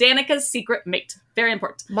importantly, Danica's secret mate. Very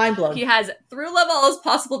important. Mind blown. He has through love all as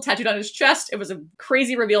possible tattooed on his chest. It was a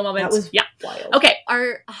crazy reveal moment. That was wild. Okay,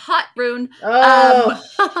 our hot Rune. Oh.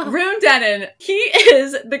 Rune Denon. He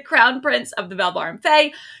is the crown prince of the Valbaran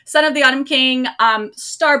Fae, son of the Autumn King,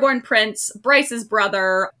 Starborn Prince, Bryce's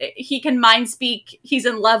brother. He can mind speak. He's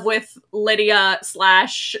in love with Lydia/Day.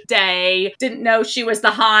 Didn't know she was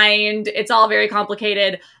the Hind. It's all very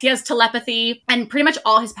complicated. He has telepathy, and pretty much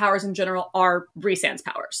all his powers in general are Rhysand's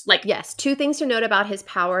powers. Like, yes, two things to note about his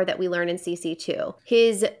power that we learn in CC2.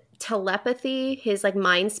 His telepathy, his like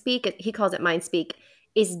mind speak, he calls it mind speak,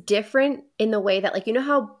 is different in the way that, like, you know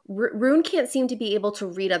how Rune can't seem to be able to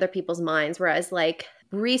read other people's minds, whereas like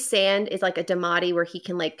Rhysand is like a Damati where he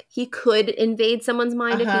can like, he could invade someone's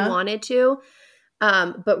mind if he wanted to.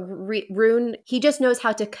 But Rune, he just knows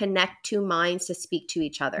how to connect two minds to speak to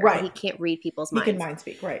each other. Right. He can't read people's minds. He can mind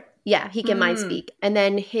speak, right. Yeah, he can mind speak. And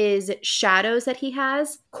then his shadows that he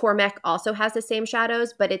has, Cormac also has the same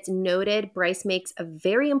shadows, but it's noted, Bryce makes a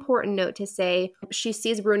very important note to say, she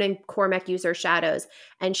sees Rune and Cormac use their shadows,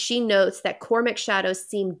 and she notes that Cormac's shadows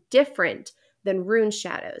seem different than Rune's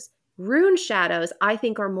shadows. Rune's shadows, I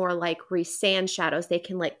think, are more like Rhysand's shadows. They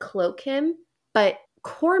can like cloak him, but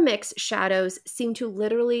Cormac's shadows seem to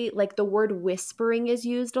literally, like, the word whispering is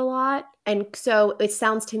used a lot. And so it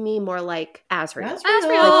sounds to me more like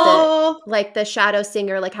Asriel. Like the shadow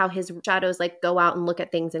singer, like how his shadows like go out and look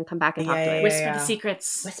at things and come back and talk to it. Whisper the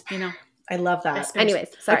secrets. You know. I love that. Whispers. Anyways,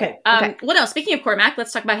 sorry. Okay. Well, no, speaking of Cormac,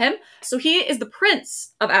 let's talk about him. So he is the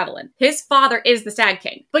prince of Avalon. His father is the Stag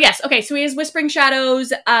King. But yes, okay, so he has whispering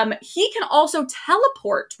shadows. He can also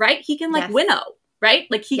teleport, right? He can like winnow. Right?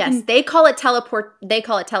 Like he can... They call it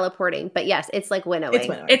teleporting, but yes, it's like winnowing.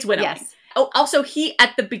 It's winnowing. Yes. Oh, also he,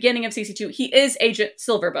 at the beginning of CC2, he is Agent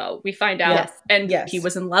Silverbow, we find out. Yes. And he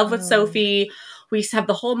was in love with Sophie. We have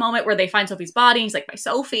the whole moment where they find Sophie's body. He's like, my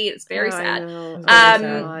Sophie. It's very sad. Very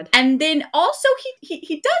sad. And then also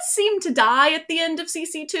he does seem to die at the end of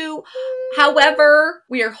CC2. However,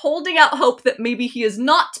 we are holding out hope that maybe he is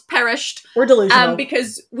not perished. We're delusional.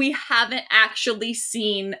 Because we haven't actually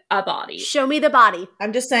seen a body. Show me the body.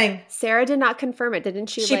 I'm just saying. Sarah did not confirm it, didn't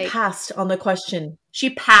she? She passed on the question. She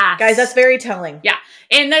passed. Guys, that's very telling. Yeah.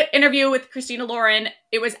 In the interview with Christina Lauren,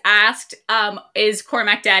 it was asked, is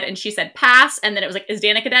Cormac dead? And she said pass. And then it was like, is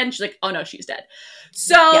Danica dead? And she's like, oh no, she's dead.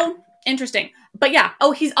 So interesting. But yeah.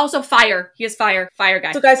 Oh, he's also fire. He is fire. Fire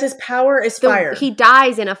guy. So guys, his power is fire. He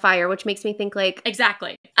dies in a fire, which makes me think like...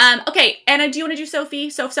 Exactly. Okay. Anna, do you want to do Sophie?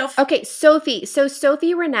 Soph? Okay, Sophie. So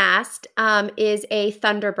Sophie Renast is a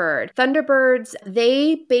Thunderbird. Thunderbirds,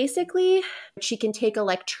 they basically... She can take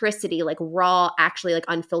electricity, like raw, actually like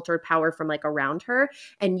unfiltered power from like around her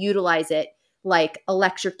and utilize it, like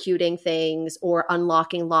electrocuting things or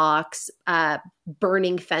unlocking locks,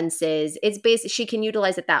 burning fences. It's basically, she can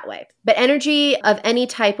utilize it that way. But energy of any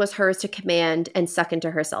type was hers to command and suck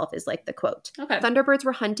into herself is like the quote. Okay. Thunderbirds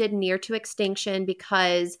were hunted near to extinction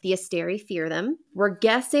because the Asteri fear them. We're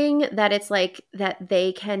guessing that it's like that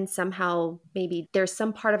they can somehow, maybe there's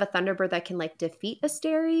some part of a Thunderbird that can like defeat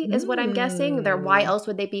Asteri is what I'm guessing. Why else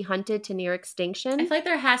would they be hunted to near extinction? I feel like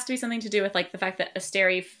there has to be something to do with like the fact that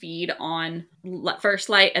Asteri feed on first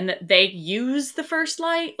light and that they use the first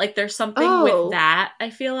light. Like there's something with that, I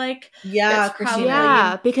feel like. Yeah,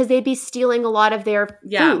 Christina. Because they'd be stealing a lot of their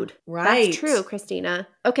food. Right. That's true, Christina.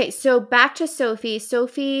 Okay, so back to Sophie.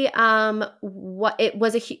 Sophie,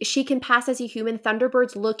 she can pass as a human.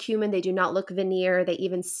 Thunderbirds look human. They do not look veneer. They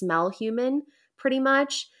even smell human, pretty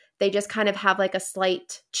much. They just kind of have like a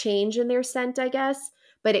slight change in their scent, I guess.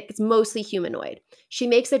 But it's mostly humanoid. She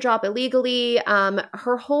makes the drop illegally.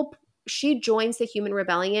 She joins the human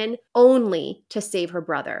rebellion only to save her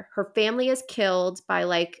brother. Her family is killed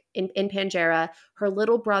by in Pangera. Her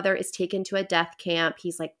little brother is taken to a death camp.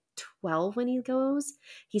 He's like 12 when he goes.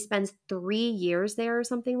 He spends 3 years there or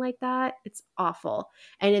something like that. It's awful.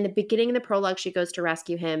 And in the beginning of the prologue, she goes to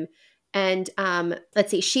rescue him. And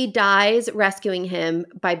let's see, she dies rescuing him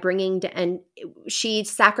by and she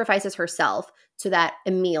sacrifices herself so that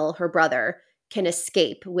Emil, her brother, can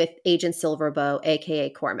escape with Agent Silverbow, aka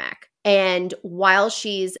Cormac. And while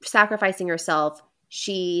she's sacrificing herself,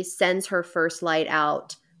 she sends her first light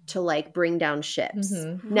out to like bring down ships.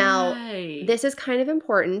 Mm-hmm. Now, Right. this is kind of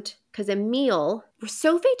important because Emil,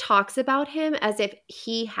 Sophie talks about him as if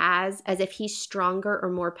he's stronger or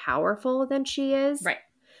more powerful than she is. Right.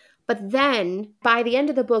 But then by the end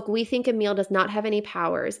of the book, we think Emil does not have any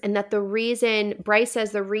powers, and that Bryce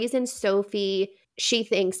says the reason Sophie, she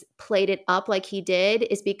thinks, played it up like he did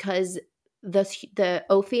is because the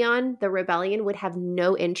Ophion, the rebellion, would have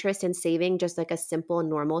no interest in saving just like a simple,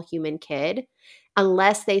 normal human kid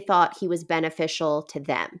unless they thought he was beneficial to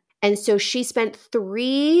them. And so she spent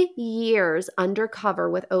 3 years undercover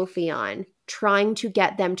with Ophion trying to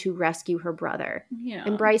get them to rescue her brother. Yeah.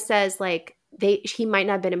 And Bryce says like he might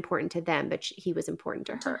not have been important to them, but he was important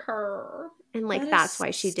to her. And like that's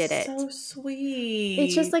why she did it. So sweet.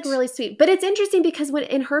 It's just like really sweet. But it's interesting because when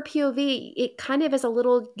in her POV, it kind of is a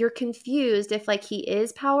little, you're confused if like he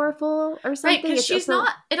is powerful or something. Right, because she's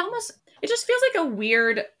not, it just feels like a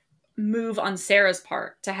weird move on Sarah's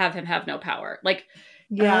part to have him have no power. Like,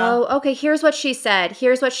 yeah. Oh, okay. Here's what she said.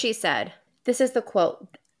 This is the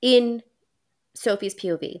quote in Sophie's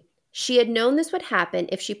POV. She had known this would happen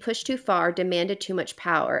if she pushed too far, demanded too much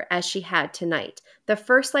power, as she had tonight. The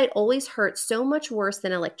first light always hurt so much worse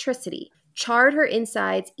than electricity, charred her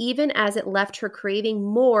insides even as it left her craving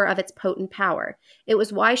more of its potent power. It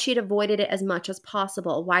was why she'd avoided it as much as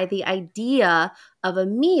possible, why the idea of a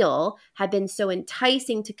meal had been so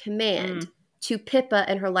enticing to command to Pippa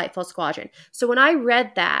and her Lightfall Squadron. So when I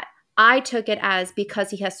read that, I took it as because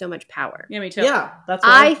he has so much power. Yeah, me too. Yeah, that's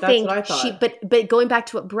what I thought. But going back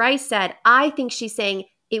to what Bryce said, I think she's saying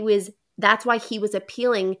that's why he was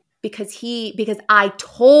appealing because I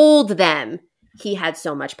told them he had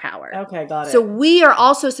so much power. Okay, got it. So we are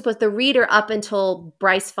also supposed, the reader up until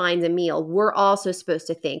Bryce finds Emil, we're also supposed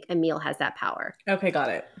to think Emil has that power. Okay, got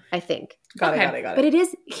it. I think. Got it. But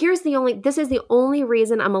this is the only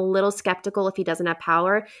reason I'm a little skeptical if he doesn't have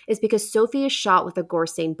power is because Sophie is shot with a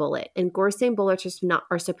Gorsane bullet, and Gorsane bullets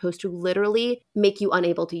are supposed to literally make you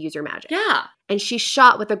unable to use your magic. Yeah. And she's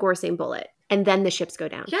shot with a Gorsane bullet, and then the ships go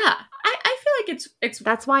down. Yeah. I feel like it's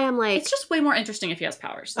that's why I'm like, it's just way more interesting if he has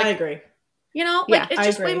powers. Like, I agree. You know, Yeah, like it's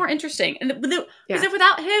just way more interesting. And because Yeah. if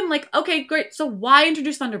without him, like, okay, great. So why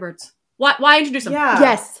introduce Thunderbirds? Why introduce them? Yeah.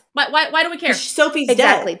 yes, Why do we care? Sophie's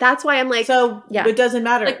exactly. dead. That's why I'm like, So yeah. it doesn't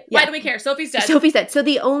matter. Like, why do we care? Sophie's dead. Sophie said. So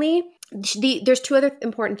there's 2 other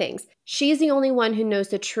important things. She's the only one who knows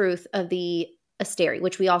the truth of the Asteri,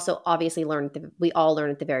 which we also obviously we all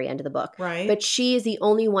learn at the very end of the book. Right. But she is the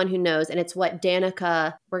only one who knows, and it's what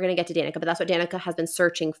Danica, we're going to get to Danica, but that's what Danica has been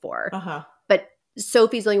searching for. Uh-huh. But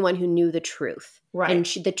Sophie's the only one who knew the truth. Right. And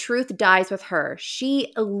the truth dies with her.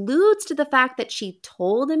 She alludes to the fact that she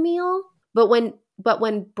told Emil, but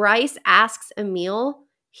when Bryce asks Emil,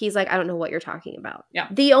 he's like, I don't know what you're talking about. Yeah.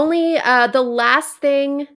 The only the last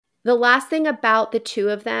thing about the 2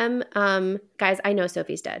 of them, guys, I know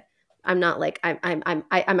Sophie's dead. I'm not like I'm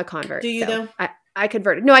a convert. Do you though? I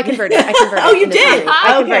converted. No, I converted. Oh, you did?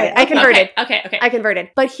 I converted. Okay. I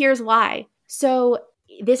converted. But here's why. So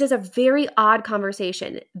this is a very odd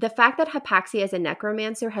conversation. The fact that Hypaxia is a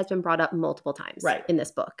necromancer has been brought up multiple times in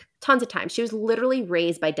this book. Tons of times. She was literally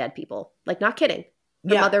raised by dead people. Like, not kidding.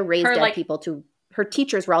 Her mother raised dead people to... Her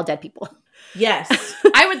teachers were all dead people. Yes.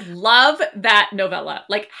 I would love that novella.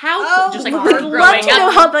 Like, how... just like her growing love to know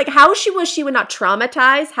up. how she would not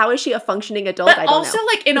traumatized. How is she a functioning adult? But I don't also, know.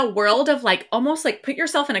 like, in a world of, like, almost, like, put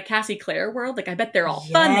yourself in a Cassie Clare world. Like, I bet they're all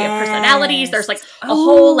fun. They have personalities. There's, like, a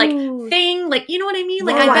whole, like, thing. Like, you know what I mean?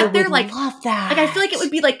 Like, I bet they're, like... love that. Like, I feel like it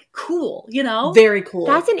would be, like, cool, you know? Very cool.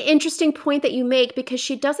 That's an interesting point that you make because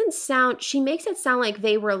she makes it sound like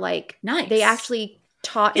they were, like... Nice. They actually...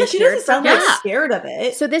 taught yeah, and she cared doesn't sound for like her. scared of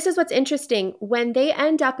it. So this is what's interesting. When they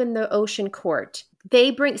end up in the Ocean Court, they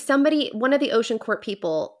bring one of the Ocean Court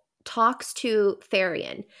people talks to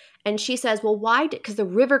Therian, and she says, well, why because the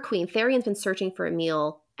River Queen, Therian's been searching for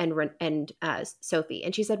Emil and Sophie,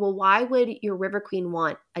 and she said, well, why would your River Queen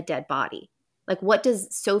want a dead body? Like, what does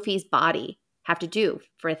Sophie's body have to do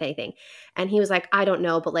for anything? And he was like, I don't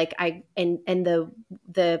know, but like and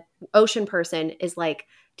the ocean person is like,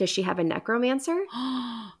 does she have a necromancer?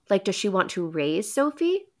 Like, does she want to raise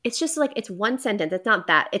Sophie? It's just like, it's one sentence. It's not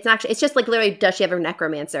that. It's actually, it's just like literally, does she have a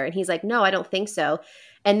necromancer? And he's like, no, I don't think so.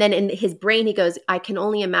 And then in his brain, he goes, I can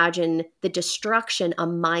only imagine the destruction a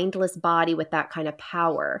mindless body with that kind of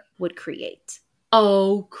power would create.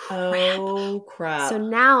 Oh, crap. Oh, crap. So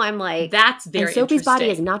now I'm like, That's very and Sophie's body is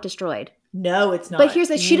interesting. not destroyed. No, it's not. But here's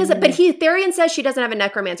the, she doesn't, but Therian says she doesn't have a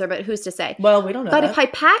necromancer, but who's to say? Well, we don't know But that.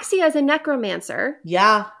 if Hypaxia is a necromancer,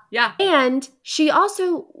 Yeah. Yeah. and she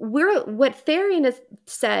also, what Therian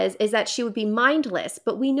says is that she would be mindless,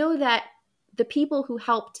 but we know that the people who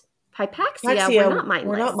helped Hypaxia were not mindless.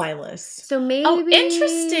 We're not mindless. So maybe. Oh,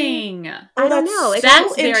 interesting. I don't know. It's That's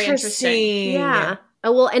so very interesting. Yeah.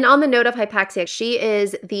 Oh, well, and on the note of Hypaxia, she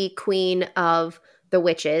is the queen of the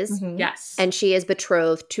witches. Mhm. Yes. And she is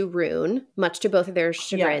betrothed to Rune, much to both of their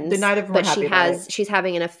chagrins. the neither of them are but happy she about has, she's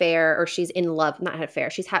having an affair, or she's in love. Not an affair.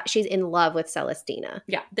 She's in love with Celestina.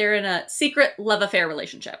 Yeah, they're in a secret love affair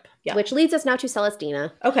relationship. Yeah. Which leads us now to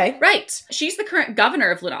Celestina. Okay. Right. She's the current governor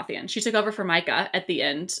of Lunathian. She took over for Micah at the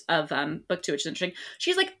end of book 2, which is interesting.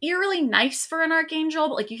 She's like eerily nice for an archangel,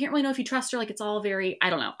 but like you can't really know if you trust her. Like it's all very, I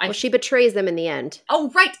don't know. Well, she betrays them in the end.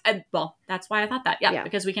 Oh, right. Well, that's why I thought that. Yeah, Yeah.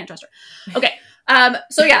 because we can't trust her. Okay.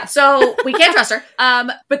 So we can't trust her.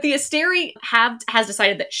 But the Asteri has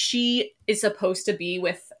decided that she is supposed to be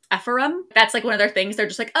with Ephraim. That's like one of their things. They're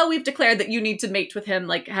just like, oh, we've declared that you need to mate with him,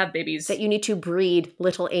 like have babies. That you need to breed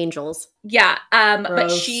little angels. Yeah. But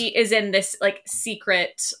Gross. she is in this like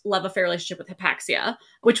secret love affair relationship with Hypaxia,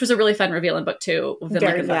 which was a really fun reveal in book 2 with them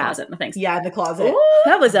like in the closet and the things. Yeah, in the closet.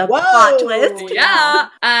 That was a Whoa. plot twist.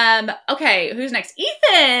 Yeah. Okay, who's next?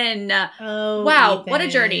 Ethan. Oh, Wow, what a Ethan.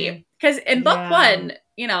 journey. Because in book Yeah. 1,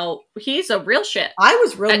 you know, he's a real shit. I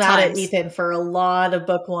was real At mad times. at Ethan for a lot of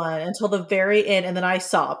book 1 until the very end, and then I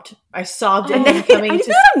sobbed. I sobbed And at him coming isn't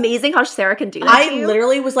to. that amazing how Sarah can do that to I you?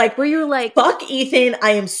 literally was like, Where you're like, fuck Ethan,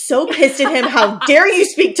 I am so pissed at him. How dare you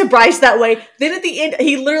speak to Bryce that way? Then at the end,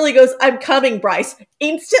 he literally goes, I'm coming, Bryce.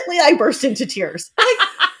 Instantly, I burst into tears.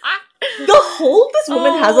 The hold this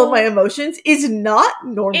woman has on my emotions is not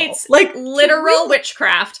normal. It's like literal really-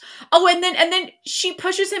 witchcraft. Oh, and then she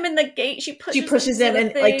pushes him in the gate. She pushes him into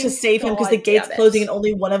and the like to thing. save him because the God gate's damn it. closing and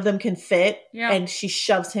only one of them can fit. Yeah. And she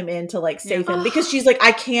shoves him in to like save Yeah. him because she's like,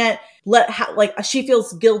 I can't like she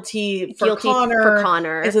feels guilty for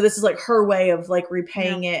Connor. And so this is like her way of like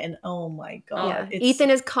repaying it. And oh my god, yeah. it's- Ethan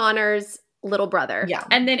is Connor's little brother. Yeah.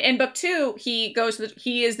 And then in book 2, he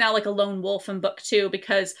is now like a lone wolf in book 2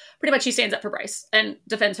 because pretty much he stands up for Bryce and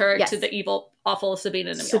defends her Yes. to the evil, awful Sabine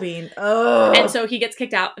and Emil. Sabine. Oh. And so he gets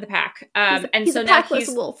kicked out of the pack. He's so a now packless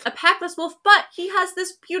he's wolf. a packless wolf, but he has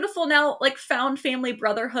this beautiful now like found family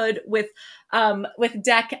brotherhood with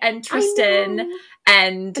Deck and Tristan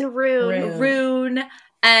and And Rune. Rune.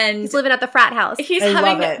 And He's living at the frat house. he's I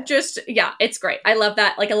having love it. it's great. I love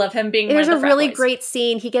that. Like I love him being There's one a of the frat really boys. great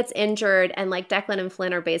scene. He gets injured, and like Declan and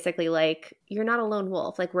Flynn are basically like, "You're not a lone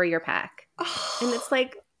wolf. Like we're your pack." And it's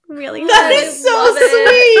like really That nice. is so love it.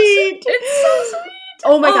 sweet. It's so sweet.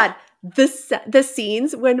 Oh my god. The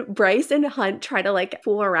scenes when Bryce and Hunt try to like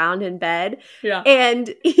fool around in bed, Yeah.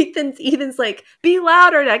 and Ethan's like, "Be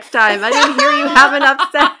louder next time. I didn't hear you have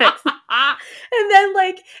enough sex."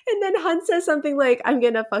 And then Hunt says something like, "I'm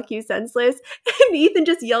gonna fuck you senseless," and Ethan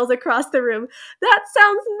just yells across the room, "That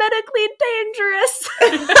sounds medically dangerous."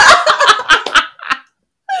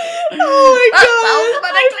 Oh my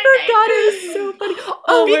god. I forgot, it was so funny.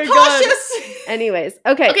 Oh Be my God. cautious. Anyways,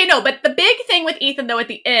 okay. Okay, no, but the big thing with Ethan though at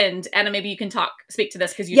the end, Anna, maybe you can speak to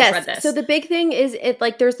this because you just read this. So the big thing is it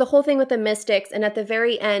like there's the whole thing with the mystics, and at the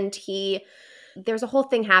very end there's a whole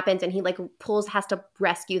thing happens, and he like has to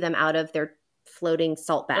rescue them out of their floating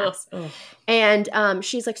salt baths. Ugh. And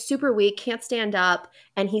she's like super weak, can't stand up,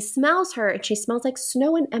 and he smells her, and she smells like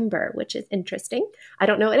snow and ember, which is interesting. I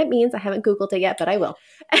don't know what it means. I haven't Googled it yet, but I will.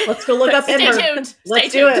 Let's go look up Stay Ember. tuned. Let's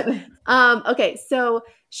Stay do tuned. it. Okay, so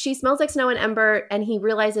she smells like snow and ember, and he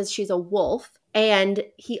realizes she's a wolf, and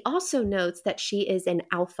he also notes that she is an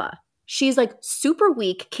alpha. She's like super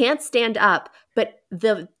weak, can't stand up, but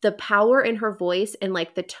the power in her voice and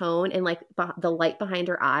like the tone and like the light behind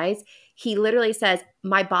her eyes, he literally says,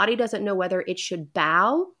 "My body doesn't know whether it should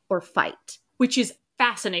bow or fight." Which is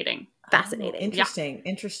fascinating. Fascinating. Oh, interesting.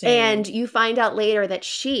 Interesting. And you find out later that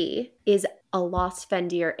she is a lost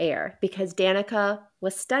Fendir heir because Danica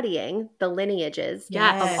was studying the lineages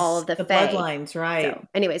Yes. of all of the the Fae. bloodlines, right? So,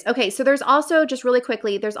 anyways, okay, so there's also, just really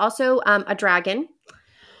quickly, there's also a dragon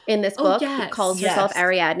in this Oh, book who yes. calls herself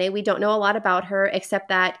Ariadne. We don't know a lot about her except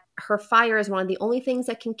that her fire is one of the only things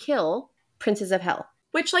that can kill princes of hell.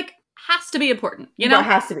 Which like has to be important, you know? Well,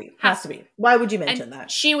 has to be. Has to be. Why would you mention And that?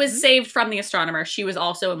 she was saved from the astronomer. She was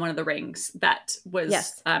also in one of the rings that was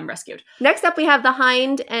Yes. rescued. Next up, we have the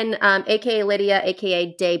Hind, and aka Lydia,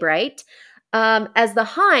 aka Daybright. As the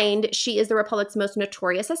Hind, she is the Republic's most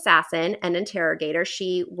notorious assassin and interrogator.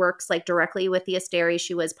 She works like directly with the Asteri.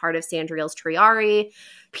 She was part of Sandriel's Triari.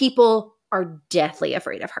 People are deathly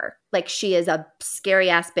afraid of her. Like, she is a scary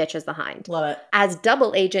ass bitch as the Hind. Love it. As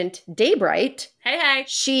double agent Daybright, Hey.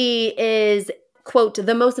 she is, quote,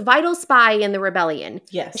 the most vital spy in the rebellion.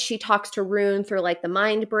 Yes. She talks to Rune through like the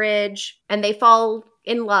mind bridge, and they fall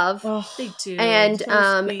in love. Oh, They do. And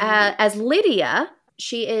so sweet. as Lydia,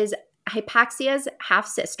 she is Hypaxia's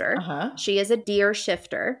half-sister. Uh-huh. She is a deer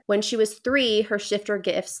shifter. When she was 3, her shifter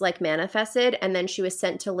gifts like manifested, and then she was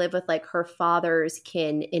sent to live with like her father's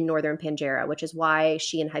kin in northern Pangaea, which is why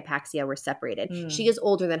she and Hypaxia were separated. She is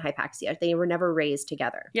older than Hypaxia. They were never raised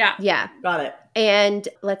together. Yeah. Yeah. Got it. And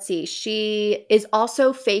let's see, she is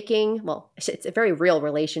also faking, well, it's a very real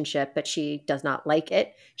relationship, but she does not like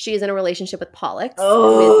it. She is in a relationship with Pollux,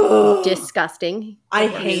 Oh. who is disgusting. I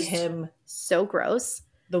Gross. hate him. So gross.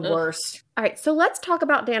 The worst. All right, so let's talk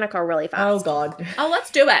about Danica really fast. Oh, God. Oh, let's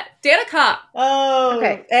do it. Danica. Oh,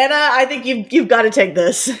 Okay. Anna, I think you've got to take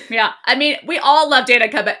this. Yeah. I mean, we all love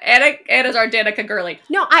Danica, but Anna's our Danica girly.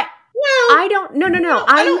 No, Well, I don't. No.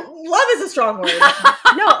 I don't. Love is a strong word.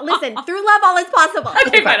 No, listen. Through love, all is possible.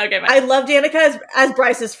 Okay, fine. I love Danica as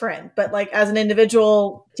Bryce's friend, but like as an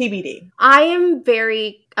individual, TBD. I am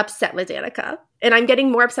very upset with Danica, and I'm getting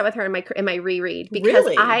more upset with her in my reread because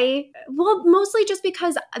Really? mostly just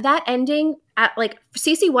because that ending at like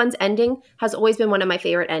CC1's ending has always been one of my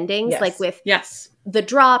favorite endings. Yes. Like with Yes. the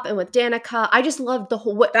drop and with Danica, I just loved the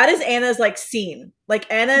whole. That is Anna's like scene. Like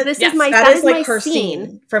Anna, This yes, is my that that is is like my her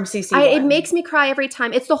scene from CC1. It makes me cry every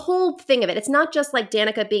time. It's the whole thing of it. It's not just like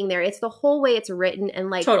Danica being there. It's the whole way it's written and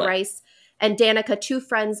like Totally. Bryce and Danica, 2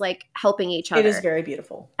 friends like helping each other. It is very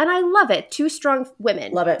beautiful. And I love it. 2 strong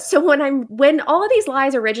women. Love it. So when all of these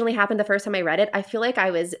lies originally happened the first time I read it, I feel like I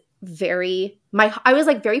was very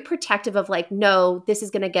protective of like, no, this is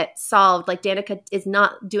going to get solved. Like Danica is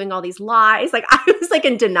not doing all these lies. Like I was like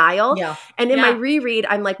in denial. Yeah. And in Yeah. my reread,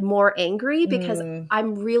 I'm like more angry because Mm.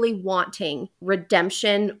 I'm really wanting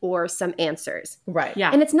redemption or some answers. Right. Yeah.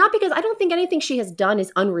 And it's not because I don't think anything she has done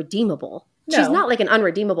is unredeemable. She's No. not like an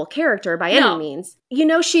unredeemable character by No. any means. You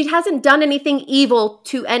know, she hasn't done anything evil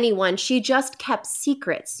to anyone. She just kept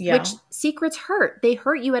secrets, Yeah. which secrets hurt. They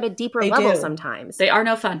hurt you at a deeper They level do. sometimes. They are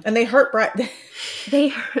no fun. And they hurt Bryce. They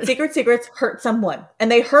hurt. Secrets hurt someone.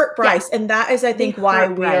 And they hurt Bryce. Yes. And that is, I think, They why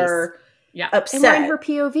hurt we're Yeah. And we're upset. in her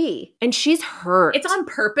POV. And she's hurt. It's on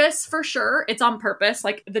purpose for sure. It's on purpose,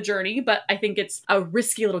 like the journey, but I think it's a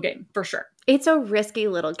risky little game for sure. It's a risky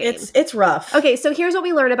little game. It's rough. Okay, so here's what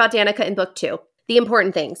we learn about Danica in book 2. The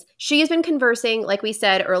important things. She has been conversing, like we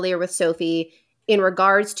said earlier with Sophie, in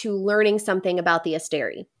regards to learning something about the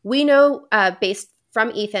Asteri. We know, based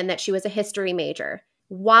from Ethan, that she was a history major.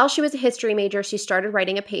 While she was a history major, she started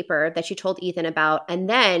writing a paper that she told Ethan about, and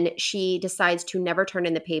then she decides to never turn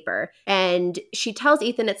in the paper. And she tells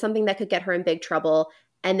Ethan it's something that could get her in big trouble,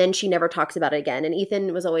 and then she never talks about it again. And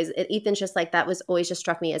Ethan's just like, that was always just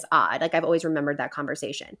struck me as odd. Like, I've always remembered that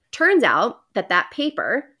conversation. Turns out that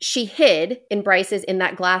paper she hid in Bryce's, in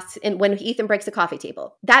that glass, and when Ethan breaks the coffee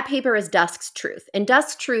table, that paper is Dusk's truth. And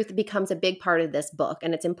Dusk's truth becomes a big part of this book,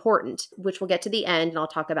 and it's important, which we'll get to the end and I'll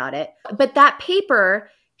talk about it. But that paper,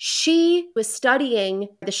 she was studying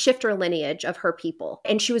the shifter lineage of her people.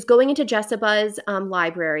 And she was going into Jessiba's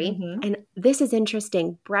library. Mhm. And this is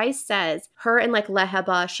interesting. Bryce says her and like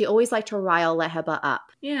Leheba, she always liked to rile Leheba up.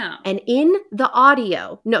 Yeah. And in the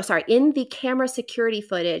in the camera security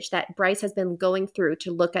footage that Bryce has been going through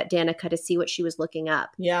to look at Danica to see what she was looking up,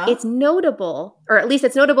 Yeah. it's notable, or at least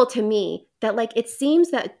it's notable to me, that like it seems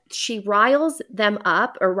that she riles them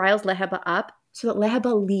up or riles Leheba up so that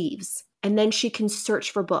Leheba leaves. And then she can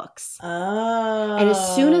search for books. Oh. And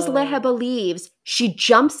as soon as Leheba leaves, she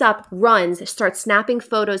jumps up, runs, starts snapping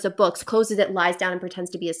photos of books, closes it, lies down, and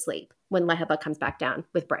pretends to be asleep when Leheba comes back down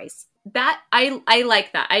with Bryce. That I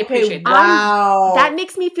like that. I Okay, appreciate that. wow. That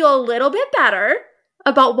makes me feel a little bit better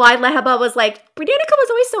about why Leheba was like, Danica was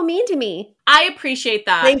always so mean to me. I appreciate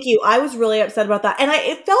that. Thank you. I was really upset about that. And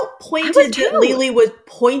it felt I pointed was that too. Lily would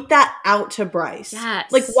point that out to Bryce.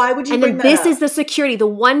 Yes. Like, why would you And bring then that this up? is the security, the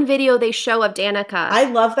one video they show of Danica. I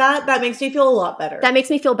love that. That makes me feel a lot better. That makes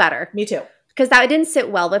me feel better. Me too. Because that didn't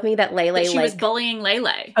sit well with me that Lele That she was bullying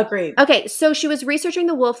Lele. Agreed. Okay, so she was researching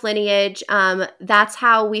the wolf lineage. That's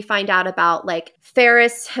how we find out about like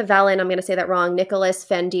Ferris Havelin, I'm going to say that wrong, Nicholas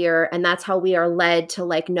Fendir, and that's how we are led to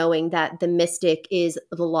like knowing that the mystic is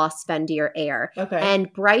the lost Fendir heir. Okay.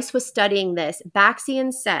 And Bryce was studying this.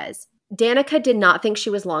 Baxian says, Danica did not think she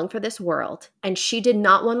was long for this world, and she did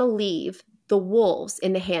not want to leave the wolves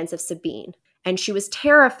in the hands of Sabine. And she was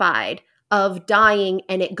terrified of dying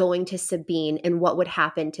and it going to Sabine and what would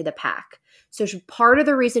happen to the pack. So part of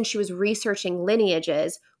the reason she was researching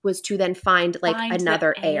lineages was to then find like Find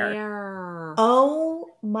another the heir. Oh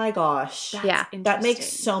my gosh. That's Yeah. That makes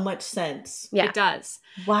interesting. so much sense. Yeah. It does.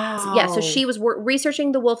 Wow. Yeah, so she was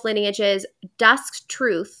researching the wolf lineages. Dusk's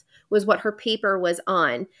Truth was what her paper was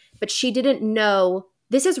on, but she didn't know.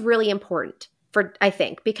 This is really important I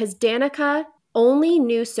think, because Danica only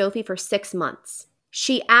knew Sophie for 6 months.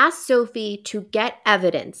 She asked Sophie to get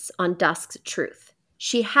evidence on Dusk's Truth.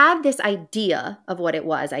 She had this idea of what it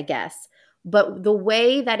was, I guess, but the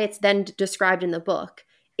way that it's then described in the book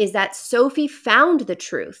is that Sophie found the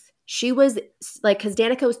truth. She was like, because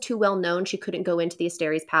Danica was too well known, she couldn't go into the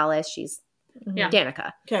Asteri's palace. She's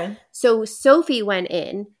Danica. Okay. So Sophie went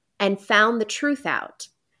in and found the truth out.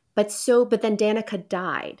 But then Danica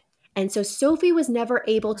died. And so Sophie was never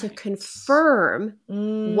able to confirm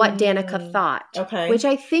what Danica thought. Okay. Which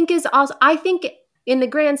I think is also, I think in the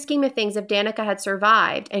grand scheme of things, if Danica had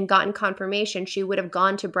survived and gotten confirmation, she would have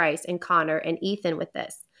gone to Bryce and Connor and Ethan with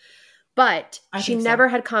this. But she never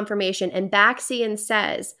had confirmation. And Baxian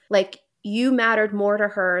says, like, you mattered more to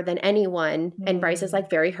her than anyone. And Bryce is like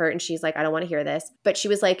very hurt. And she's like, I don't want to hear this. But she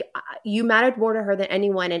was like, you mattered more to her than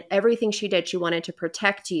anyone. And everything she did, she wanted to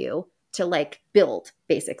protect you to like build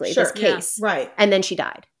basically this case. Yeah, right. And then she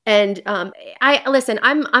died. And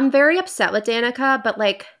I'm very upset with Danica, but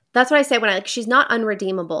like, that's what I say when she's not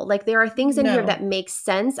unredeemable. Like there are things in here that make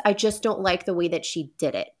sense. I just don't like the way that she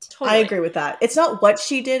did it. Totally. I agree with that. It's not what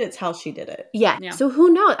she did, it's how she did it. Yeah. So who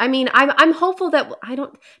knows? I mean, I'm hopeful that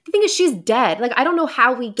the thing is she's dead. Like I don't know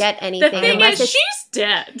how we get anything. The thing is she's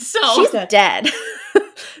dead. So she's dead.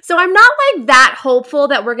 So I'm not like that hopeful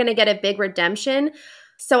that we're going to get a big redemption.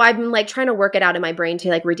 So I'm like trying to work it out in my brain to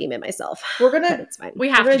like redeem it myself. We're gonna it's fine. We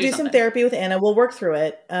have to do some therapy with Anna. We'll work through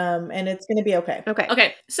it. And it's gonna be okay.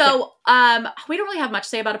 Okay. So we don't really have much to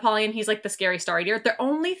say about Apollyon. He's like the scary star eater. The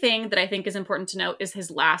only thing that I think is important to note is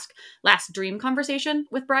his last dream conversation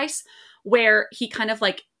with Bryce, where he kind of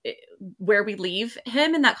like where we leave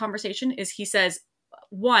him in that conversation is he says,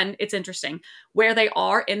 one, it's interesting. Where they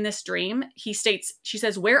are in this dream, she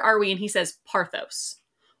says, where are we? And he says, Parthos.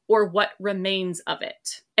 Or what remains of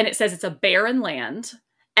it. And it says it's a barren land.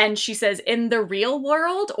 And she says, in the real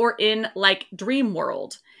world or in like dream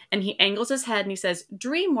world? And he angles his head and he says,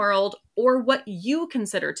 dream world or what you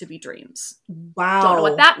consider to be dreams. Wow. Don't know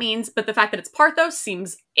what that means, but the fact that it's Parthos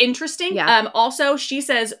seems interesting. Yeah. Also, she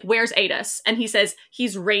says, where's Adis? And he says,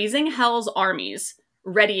 he's raising Hell's armies,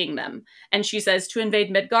 readying them. And she says, to invade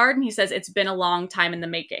Midgard. And he says, it's been a long time in the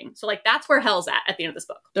making. So like, that's where Hell's at the end of this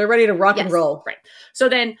book. They're ready to rock and roll. Right. So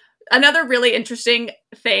then another really interesting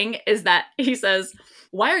thing is that he says,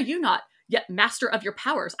 why are you not yet master of your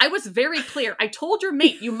powers? I was very clear. I told your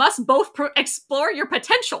mate, you must both explore your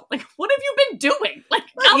potential. Like, what have you been doing? Like,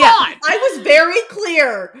 come on. I was very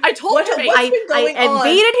clear. I told your mate. I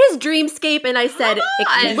invaded his dreamscape and I said,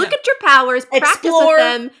 look at your powers, practice with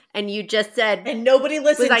them. And you just said, and nobody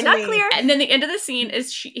listened to me. Was I not clear? And then the end of the scene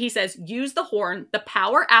is he says, use the horn. The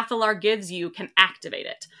power Athalar gives you can activate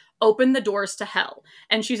it. Open the doors to hell.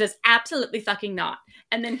 And she says, absolutely fucking not.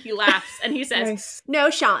 And then he laughs and he says, Nice. No,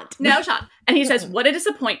 Shant. No, Shant. And he says, what a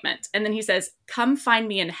disappointment. And then he says, come find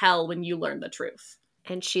me in hell when you learn the truth.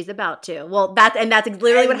 And she's about to. Well, that's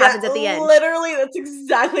literally what happens at the end. Literally, that's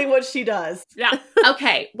exactly what she does. Yeah.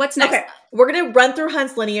 Okay. What's next? Okay. We're going to run through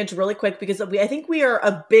Hunt's lineage really quick because I think we are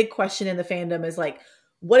a big question in the fandom is like,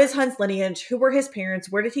 what is Hunt's lineage? Who were his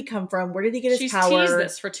parents? Where did he come from? Where did he get his power? She's teased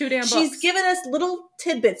this for 2 damn books. She's given us little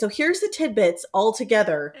tidbits. So here's the tidbits all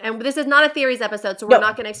together. And this is not a theories episode, so we're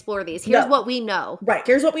not going to explore these. Here's what we know. Right.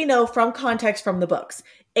 Here's what we know from context from the books.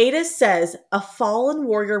 Adis says, a fallen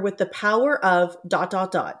warrior with the power of ...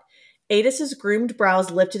 Adis's groomed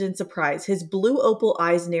brows lifted in surprise. His blue opal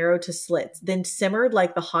eyes narrowed to slits, then simmered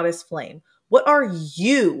like the hottest flame. What are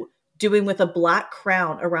you doing with a black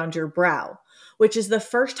crown around your brow? Which is the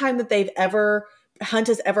first time that Hunt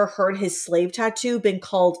has ever heard his slave tattoo been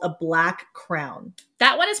called a black crown.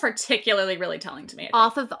 That one is particularly really telling to me.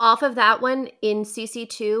 Off of that one in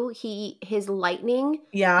CC2, his lightning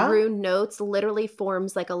rune notes literally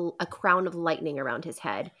forms like a crown of lightning around his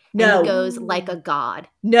head. No. And he goes like a god.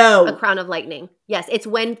 No. A crown of lightning. Yes, it's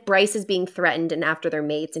when Bryce is being threatened and after their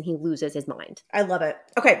mates and he loses his mind. I love it.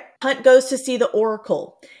 Okay. Hunt goes to see the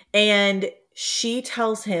Oracle and she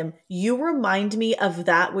tells him, you remind me of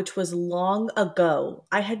that which was long ago.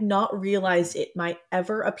 I had not realized it might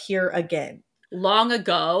ever appear again. Long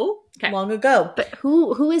ago? Okay. Long ago. But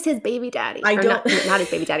who is his baby daddy? I don't... Not his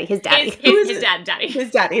baby daddy, his daddy. His daddy.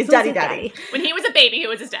 His daddy. When he was a baby, who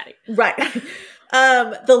was his daddy? Right.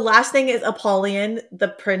 The last thing is Apollyon, the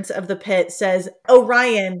prince of the pit, says,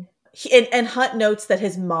 Orion, And Hunt notes that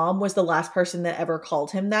his mom was the last person that ever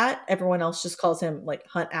called him that. Everyone else just calls him like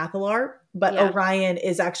Hunt Athalar, but Yeah. Orion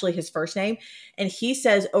is actually his first name. And he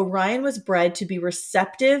says Orion was bred to be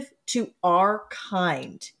receptive to our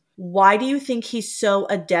kind. Why do you think he's so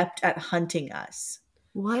adept at hunting us?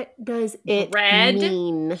 What does it Bred?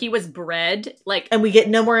 mean? He was bred like. And we get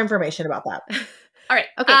no more information about that. All right.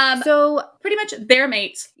 Okay, so pretty much they're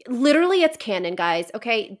mates. literally it's canon, guys.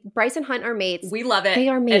 Okay, Bryce and Hunt are mates. We love it. They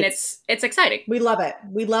are mates. And it's exciting. We love it.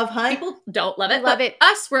 We love Hunt. People don't love I it. love but it.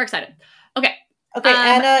 Us, we're excited. Okay. Okay,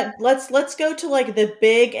 Anna, let's go to like the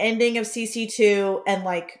big ending of CC2 and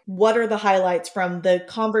like what are the highlights from the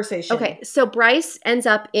conversation? Okay, so Bryce ends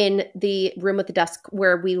up in the room with the dusk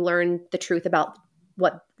where we learn the truth about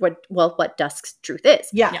what dusk's truth is.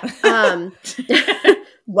 Yeah.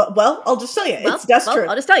 Well, I'll just tell you. It's Dusk's truth.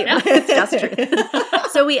 I'll just tell you. Yeah. It's Dusk's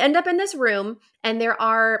truth. So we end up in this room, and there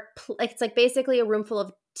are it's like basically a room full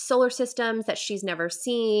of solar systems that she's never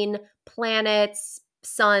seen, planets,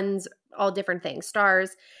 suns, all different things,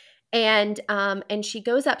 stars. And she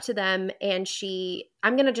goes up to them and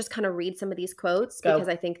I'm going to just kind of read some of these quotes because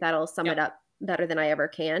I think that'll sum it up better than I ever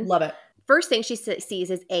can. Love it. First thing she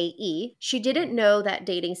sees is AE. She didn't know that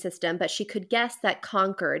dating system, but she could guess that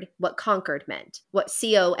what conquered meant, what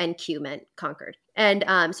CONQ meant, conquered. And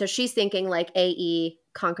so she's thinking like AE,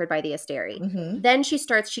 conquered by the Asteri. Mm-hmm. Then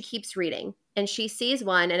she keeps reading, and she sees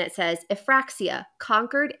one, and it says, Ephraxia,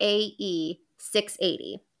 conquered AE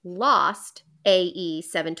 680, lost AE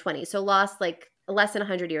 720. So lost like less than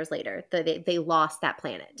 100 years later. They lost that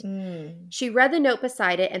planet. She read the note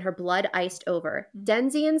beside it and her blood iced over.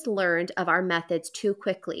 Denzians learned of our methods too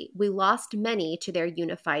quickly. We lost many to their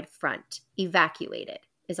unified front. Evacuated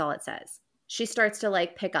is all it says. She starts to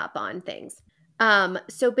like pick up on things.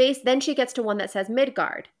 Then she gets to one that says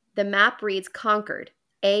Midgard. The map reads conquered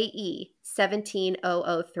AE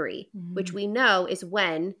 17003, which we know is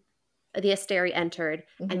when the Asteri entered,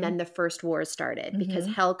 and then the first wars started because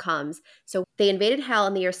Hell comes. So they invaded Hell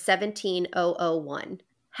in the year 17001.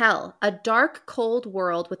 Hell, a dark, cold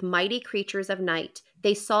world with mighty creatures of night.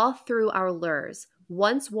 They saw through our lures.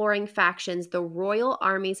 Once warring factions, the royal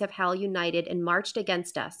armies of Hell united and marched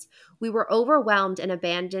against us. We were overwhelmed and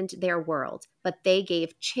abandoned their world, but they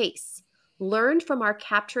gave chase. Learned from our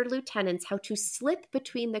captured lieutenants how to slip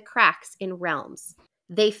between the cracks in realms.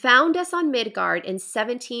 They found us on Midgard in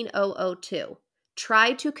 17002,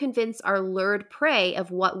 tried to convince our lured prey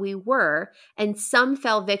of what we were, and some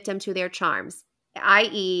fell victim to their charms,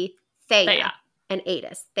 i.e. Thea and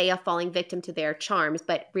Adis. Thea falling victim to their charms,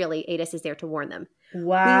 but really Adis is there to warn them.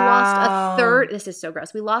 Wow. We lost a third. This is so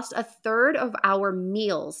gross. We lost a third of our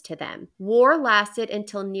meals to them. War lasted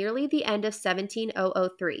until nearly the end of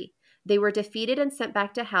 17003. They were defeated and sent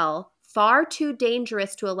back to Hell, far too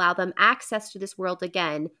dangerous to allow them access to this world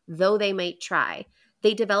again, though they might try.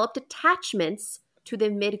 They developed attachments to the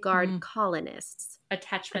Midgard colonists.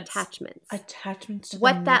 Attachments.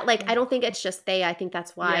 What that, like, I don't think it's just they. I think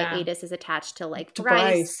that's why Adis is attached to, like,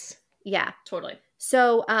 Bryce. Yeah. Totally.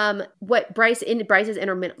 So what Bryce's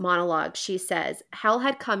inner monologue, she says, Hell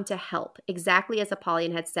had come to help, exactly as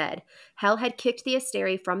Apollyon had said. Hell had kicked the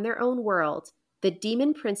Asteri from their own world. The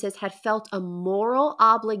demon princes had felt a moral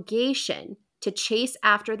obligation to chase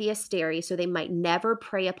after the Asteri so they might never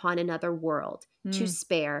prey upon another world, to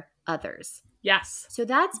spare others. Yes. So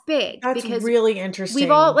that's big. That's because really interesting.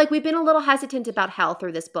 We've been a little hesitant about Hell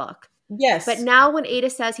through this book. Yes. But now when Ada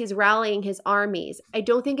says he's rallying his armies, I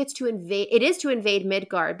don't think it's to invade. It is to invade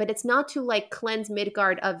Midgard, but it's not to like cleanse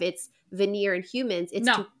Midgard of its veneer and humans. It's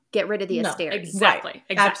to get rid of the Asteri. Exactly. Right.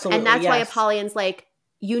 Exactly. Absolutely. And that's why Apollyon's like,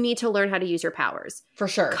 you need to learn how to use your powers. For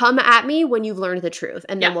sure. Come at me when you've learned the truth,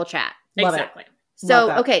 and then we'll chat. Love exactly. It.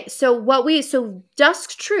 So, okay. So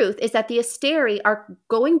Dusk's truth is that the Asteri are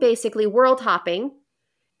going basically world hopping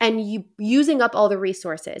and using up all the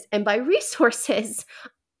resources. And by resources,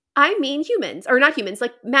 I mean humans. Or not humans,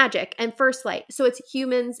 like magic and first light. So it's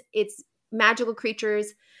humans, it's magical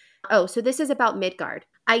creatures. Oh, so this is about Midgard.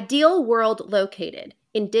 Ideal world located.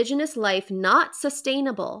 Indigenous life not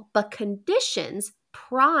sustainable, but conditions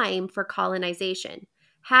prime for colonization.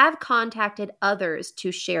 Have contacted others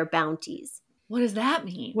to share bounties. What does that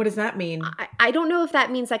mean? What does that mean? I don't know if that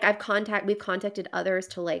means like we've contacted others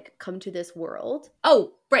to like come to this world.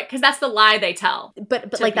 Oh, right, because that's the lie they tell.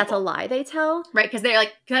 But like that's a lie they tell, right? Because they're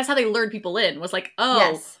like, that's how they lured people in. Was like,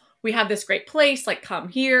 we have this great place. Like, come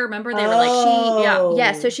here. Remember, they were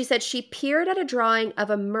like, So she said she peered at a drawing of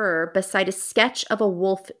a mer beside a sketch of a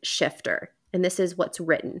wolf shifter, and this is what's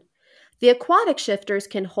written. The aquatic shifters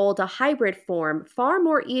can hold a hybrid form far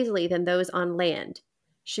more easily than those on land.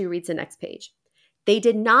 She reads the next page. They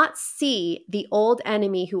did not see the old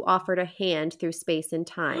enemy who offered a hand through space and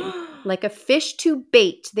time. Like a fish to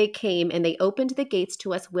bait, they came and they opened the gates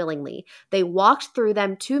to us willingly. They walked through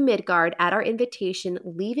them to Midgard at our invitation,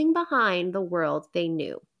 leaving behind the world they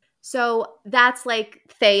knew. So that's like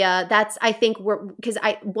Thea. That's, I think,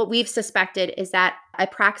 what we've suspected is that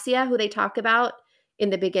Apraxia, who they talk about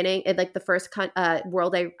in the beginning, in like the first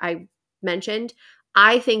world I mentioned,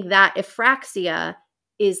 I think that Apraxia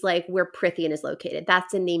is like where Prithian is located.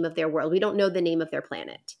 That's the name of their world. We don't know the name of their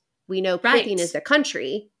planet. We know Prithian is their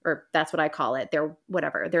country, or that's what I call it,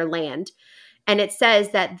 their land. And it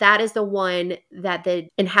says that that is the one that the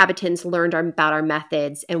inhabitants learned about our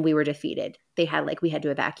methods and we were defeated. We had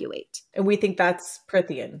to evacuate. And we think that's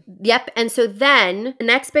Prithian. Yep. And so then the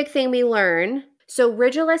next big thing we learn, so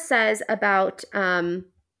Rigula says about,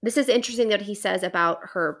 this is interesting that he says about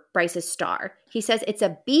Bryce's star. He says it's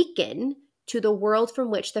a beacon to the world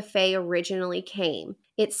from which the Fae originally came.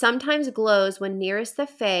 It sometimes glows when nearest the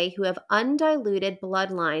Fae who have undiluted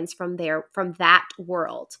bloodlines from that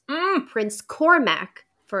world. Prince Cormac,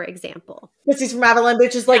 for example. Because he's from Avalon,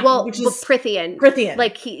 which is Prithian. Prithian.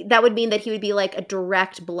 Like that would mean that he would be like a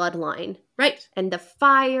direct bloodline. Right. And the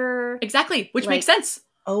fire. Exactly. Which makes sense.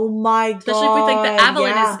 Oh my God. Especially if we think that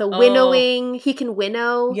Avalon is the winnowing. He can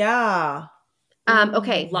winnow. Yeah.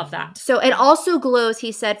 Okay. Love that. So it also glows,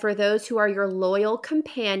 he said, for those who are your loyal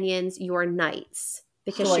companions, your knights.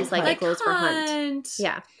 Because So she's like, it glows for hunt.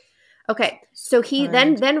 Yeah. Okay. So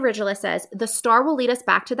then Rigula says, the star will lead us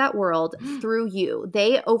back to that world through you.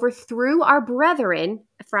 They overthrew our brethren,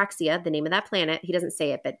 Apraxia, the name of that planet. He doesn't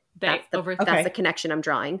say it, but that's the connection I'm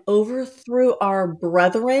drawing. Overthrew our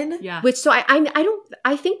brethren? Yeah. Which, so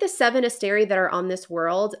I think the 7 Asteri that are on this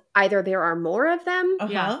world, either there are more of them.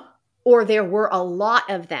 Uh-huh. Or there were a lot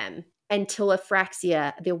of them until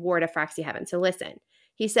Apraxia, the award of Apraxia heaven. So listen,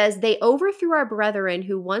 he says, they overthrew our brethren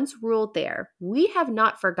who once ruled there. We have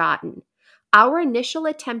not forgotten. Our initial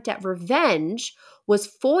attempt at revenge was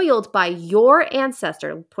foiled by your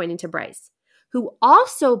ancestor, pointing to Bryce, who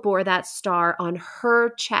also bore that star on her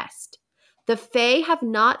chest. The Fae have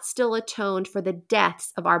not still atoned for the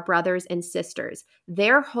deaths of our brothers and sisters.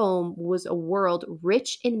 Their home was a world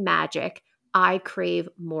rich in magic. I crave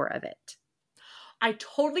more of it. I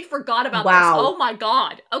totally forgot about this. Oh my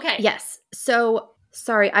God. Okay. Yes. So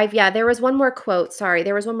sorry. There was one more quote. Sorry.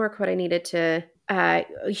 There was one more quote I needed to,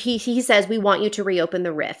 he says, we want you to reopen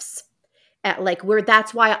the rifts.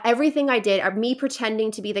 That's why everything I did, me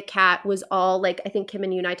pretending to be the cat was all like, I think Kim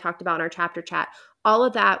and you and I talked about in our chapter chat. All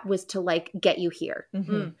of that was to like get you here.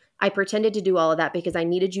 Mm-hmm. I pretended to do all of that because I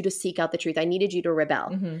needed you to seek out the truth. I needed you to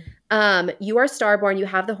rebel. Mm-hmm. You are starborn. You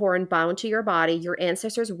have the horn bound to your body. Your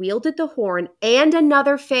ancestors wielded the horn and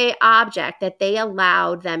another Fae object that they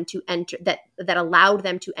allowed them to enter, that allowed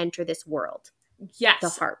them to enter this world. Yes. The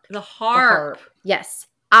harp. The harp. Yes.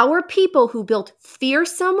 Our people who built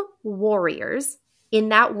fearsome warriors in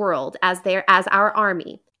that world as our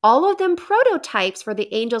army. All of them prototypes for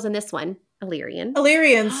the angels in this one. Illyrians.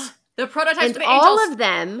 The prototypes and for the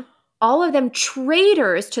angels. all of them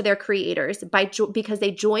traitors to their creators because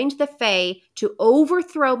they joined the Fae to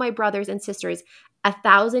overthrow my brothers and sisters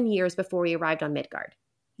 1,000 years before we arrived on Midgard.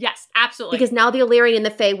 Yes, absolutely. Because now the Illyrian and the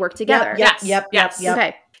Fae work together. Yep.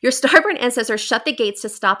 Okay. Your starborn ancestors shut the gates to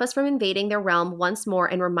stop us from invading their realm once more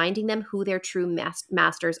and reminding them who their true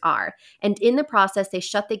masters are. And in the process, they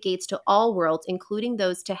shut the gates to all worlds, including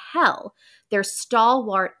those to hell, their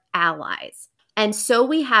stalwart allies. And so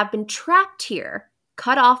we have been trapped here,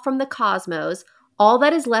 cut off from the cosmos, all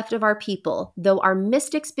that is left of our people, though our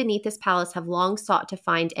mystics beneath this palace have long sought to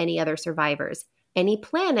find any other survivors, any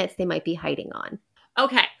planets they might be hiding on.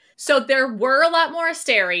 Okay, so there were a lot more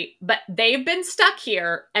Asteri, but they've been stuck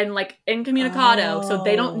here and like incommunicado, so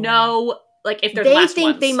they don't know like if there's last ones. They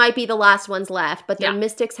think they might be the last ones left, but their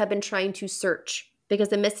mystics have been trying to search. Because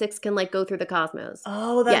the mystics can like go through the cosmos.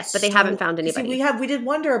 Oh, that's yes, but they haven't found anybody. See, we did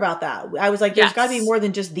wonder about that. I was like, there's got to be more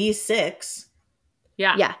than just these 6.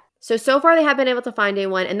 Yeah. Yeah. So far they haven't been able to find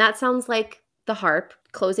anyone, and that sounds like the harp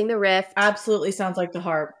closing the rift. Absolutely sounds like the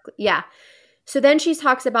harp. Yeah. So then she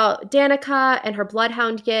talks about Danica and her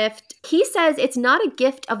bloodhound gift. He says it's not a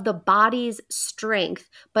gift of the body's strength,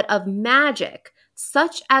 but of magic,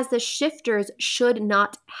 such as the shifters should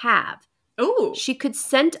not have. Ooh. She could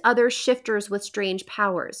scent other shifters with strange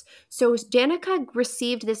powers. So Danica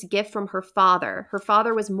received this gift from her father. Her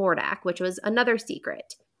father was Mordak, which was another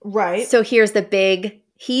secret. Right. So here's the big,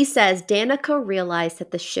 he says, Danica realized that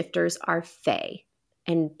the shifters are Fae.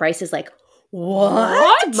 And Bryce is like,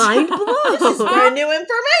 What? Mind This is blown. brand new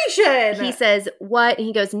information. He says, what? And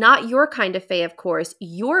he goes, not your kind of fae, of course.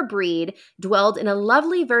 Your breed dwelled in a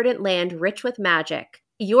lovely verdant land rich with magic.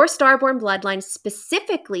 Your starborn bloodline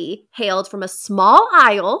specifically hailed from a small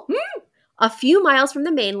isle a few miles from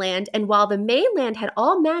the mainland, and while the mainland had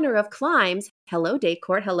all manner of climes, hello day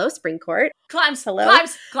court, hello spring court, Climbs. Hello?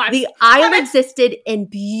 Climbs. the isle existed in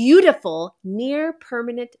beautiful, near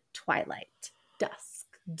permanent twilight. Dusk.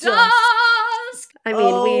 Dusk. I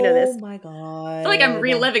mean, we know this. Oh my god. I feel like I'm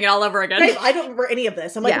reliving it all over again. Babe, I don't remember any of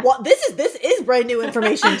this. I'm like, Yeah. what? This is brand new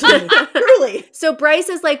information to me. Truly. So Bryce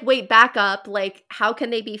is like, wait, back up. Like, how can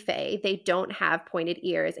they be fae? They don't have pointed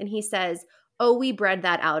ears. And he says, oh, we bred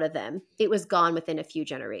that out of them. It was gone within a few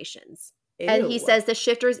generations. And he Ew. says the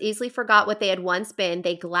shifters easily forgot what they had once been.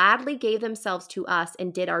 They gladly gave themselves to us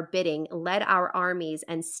and did our bidding, led our armies,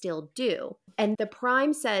 and still do. And the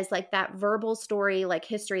Prime says, like, that verbal story, like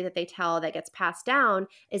history that they tell that gets passed down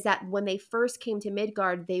is that when they first came to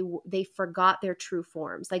Midgard, they forgot their true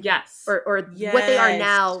forms. Like, Yes. or what they are Yes.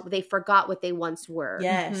 now, they forgot what they once were.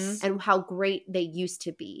 Yes. And how great they used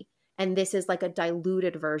to be. And this is like a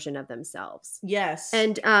diluted version of themselves. Yes.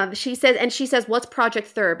 And she says, what's Project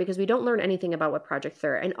Thur? Because we don't learn anything about what Project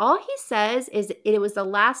Thur. And all he says is it was the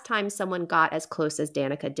last time someone got as close as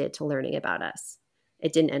Danica did to learning about us.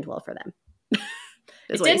 It didn't end well for them.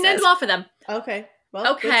 It didn't end well for them. Okay.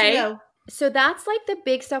 Well, good to Okay. know. So that's like the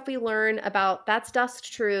big stuff we learn about. That's Dusk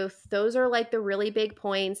Truth. Those are like the really big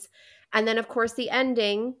points. And then, of course, the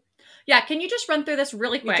ending. Yeah, can you just run through this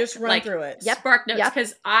really You quick? just run through it. Yep. Spark notes, Yep.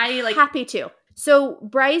 because I like. Happy to. So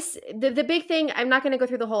Bryce, the big thing, I'm not going to go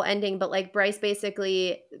through the whole ending, but like Bryce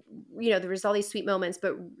basically, there was all these sweet moments,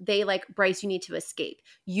 but they like, Bryce, you need to escape.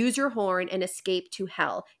 Use your horn and escape to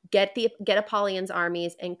hell. Get Apollyon's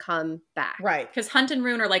armies and come back. Right. Because Hunt and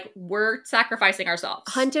Rune are like, we're sacrificing ourselves.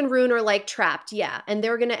 Hunt and Rune are like trapped, yeah. And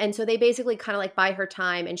and so they basically kind of like buy her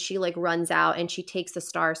time and she like runs out and she takes the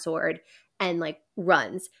Star Sword and like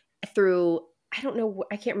runs through, I don't know,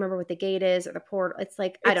 I can't remember what the gate is or the portal. It's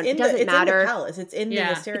like, it doesn't matter. It's in the palace. It's in the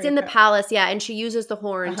Asteria. It's in the palace, yeah. And she uses the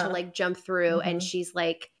horn to like jump through and she's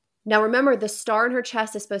like, now remember the star in her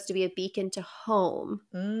chest is supposed to be a beacon to home.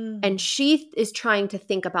 And she is trying to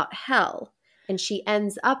think about hell. And she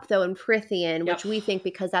ends up though in Prithian, which we think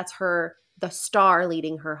because that's the star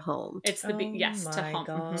leading her home. It's the yes to home.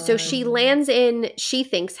 God. So she lands in, she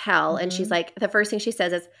thinks hell. And she's like, the first thing she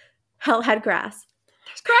says is, hell had grass.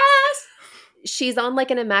 There's grass. She's on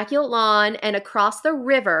like an immaculate lawn and across the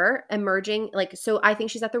river emerging, like, so I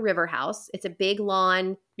think she's at the river house. It's a big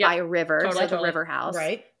lawn by a river. Totally, so the river house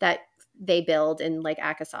Right. that they build in like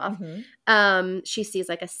Akasoff. She sees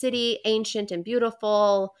like a city, ancient and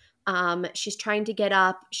beautiful. She's trying to get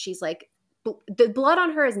up. She's like, the blood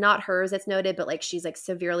on her is not hers, it's noted, but like she's like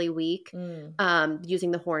severely weak.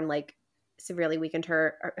 Using the horn like severely weakened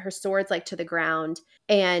her. Her sword's like to the ground.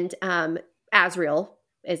 And Azrael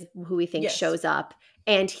is who we think shows up.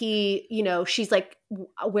 And he, she's like,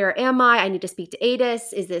 where am I? I need to speak to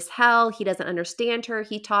Adis. Is this hell? He doesn't understand her.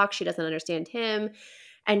 He talks. She doesn't understand him.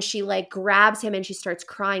 And she like grabs him and she starts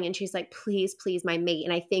crying and she's like, please, please, my mate.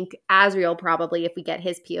 And I think Azrael probably, if we get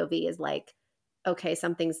his POV, is like, okay,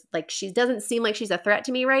 something's like, she doesn't seem like she's a threat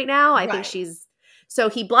to me right now. I think so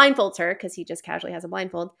he blindfolds her because he just casually has a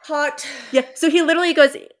blindfold. Hot. Yeah. So he literally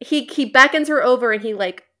goes, he beckons her over and he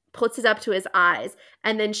like puts it up to his eyes.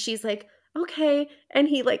 And then she's like, okay. And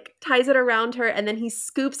he like ties it around her and then he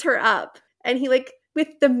scoops her up. And he like, with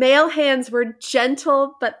the male hands were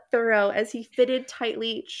gentle but thorough as he fitted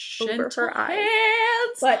tightly over her eyes.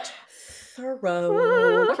 Hands. But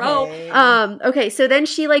thorough. Okay. Okay. So then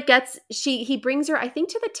she like he brings her, I think,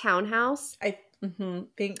 to the townhouse. I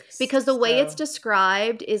think Because the way so. it's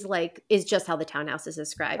described is just how the townhouse is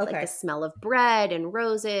described. Okay. Like the smell of bread and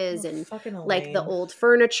roses and fucking like the Elaine. old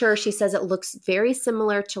furniture. She says it looks very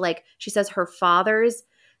similar to like, she says her father's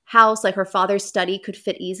house, like her father's study could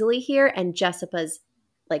fit easily here. And Jessica's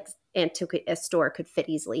like antique store could fit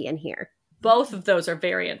easily in here. Both of those are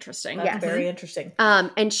very interesting. That's Yes. very interesting.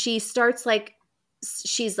 And she starts like,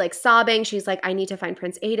 she's like sobbing. She's like, I need to find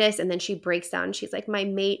Prince Adis. And then she breaks down. She's like, my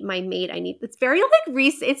mate, I need, it's very like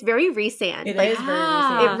it's very Rhysand. It like, is very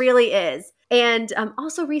Ah. recent. It really is. And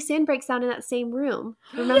also Rhysand breaks down in that same room.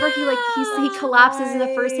 Remember he collapses and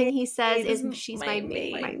the first thing he says is she's my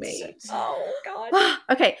mate. Oh God.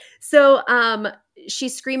 Okay. So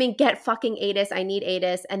she's screaming, get fucking Adis. I need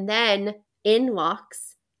Adis. And then in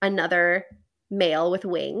walks another male with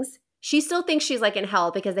wings. She still thinks she's like in hell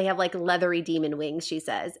because they have like leathery demon wings, she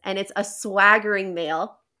says. And it's a swaggering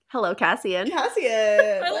male. Hello, Cassian.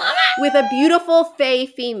 Cassian. I love it. With a beautiful fae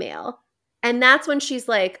female. And that's when she's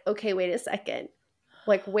like, okay, wait a second.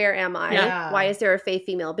 Like, where am I? Yeah. Why is there a Fae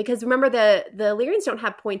female? Because remember, the Illyrians don't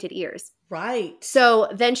have pointed ears. Right. So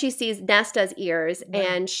then she sees Nesta's ears, Right.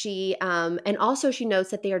 and she and also she notes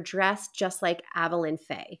that they are dressed just like Avalyn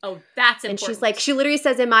Fae. Oh, that's important. And she's like, she literally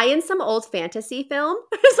says, "Am I in some old fantasy film?"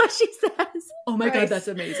 Is what she says. oh my Nice. God, that's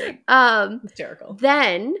amazing. Hysterical.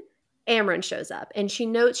 Then Amren shows up, and she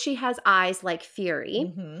notes she has eyes like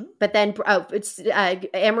Fury. Mm-hmm. But then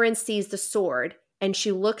Amren sees the sword, and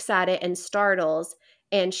she looks at it and startles.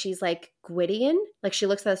 And she's like, Gwydion? Like, she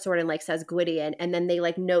looks at the sword and like says Gwydion. And then they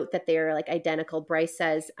like note that they're like identical. Bryce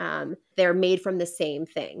says they're made from the same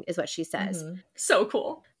thing, is what she says. Mm-hmm. So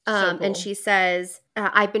cool. So cool. And she says,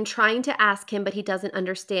 I've been trying to ask him, but he doesn't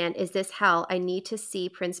understand. Is this hell? I need to see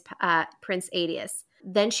Prince Adius.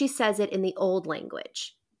 Then she says it in the old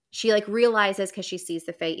language. She like realizes because she sees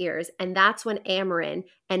the Fae ears. And that's when Amren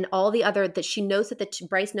and all the other that she knows that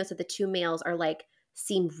Bryce knows that the two males are like,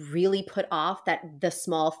 seem really put off that the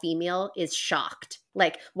small female is shocked.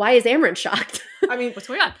 Like, why is Amren shocked? I mean, What's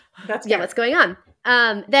going on? that's Yeah, fair. what's going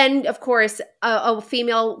on? Then, of course, a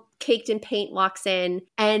female caked in paint walks in,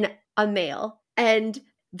 and a male. And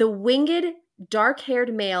the winged,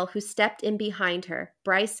 dark-haired male who stepped in behind her,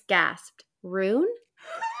 Bryce gasped, Rune?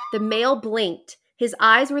 The male blinked. His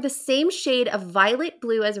eyes were the same shade of violet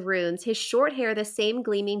blue as Rune's, his short hair the same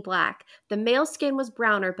gleaming black. The male's skin was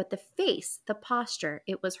browner, but the face, the posture,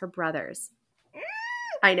 it was her brother's.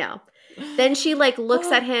 I know. Then she like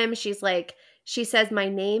looks at him. She says, my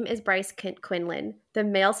name is Bryce Quinlan. The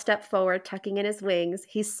male stepped forward, tucking in his wings.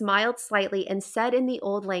 He smiled slightly and said in the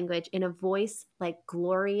old language in a voice like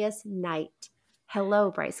glorious night,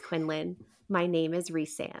 hello, Bryce Quinlan. My name is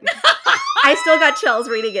Rhysand. I still got chills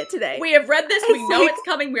reading it today. We have read this. We It's know like- it's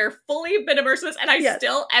coming. We're fully been immersed in this. And I Yes.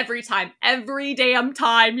 still, every damn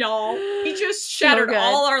time, y'all. He just shattered good.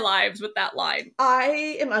 all our lives with that line.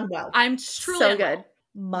 I am unwell. I'm truly So unwell. good.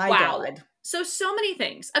 My Wow. God. So many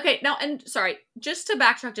things. Okay, now, and sorry, just to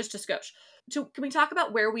backtrack just a skosh. Can we talk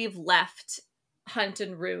about where we've left Hunt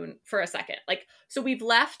and Rune for a second? Like, so we've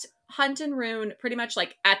left Hunt and Rune pretty much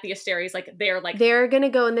like at the Asteries. Like, they're like, They're going to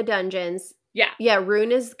go in the dungeons. yeah, Yeah,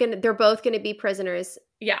 Rune is going to, they're both going to be prisoners.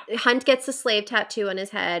 yeah. Hunt gets the slave tattoo on his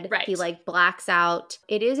head. Right. He like blacks out.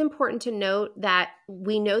 It is important to note that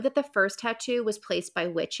we know that the first tattoo was placed by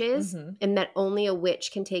witches Mhm. and that only a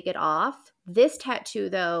witch can take it off. This tattoo,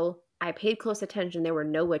 though, I paid close attention. There were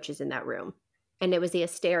no witches in that room. And it was the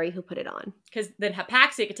Asteri who put it on. Because then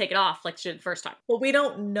Hypaxia could take it off like she did the first time. But we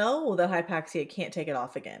don't know that Hypaxia can't take it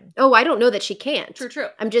off again. Oh, I don't know that she can't. True.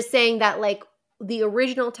 I'm just saying that like the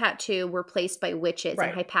original tattoo were placed by witches.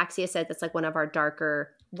 Right. And Hypaxia said that's like one of our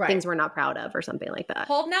darker Right. things we're not proud of or something like that.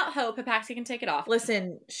 Holding out hope, Hypaxia can take it off.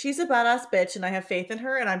 Listen, she's a badass bitch and I have faith in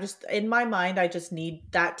her. And I'm just, in my mind, I just need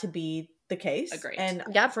that to be the case. Agreed. And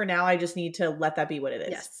Yep. for now, I just need to let that be what it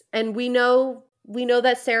is. Yes. And we know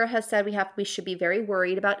that Sarah has said we should be very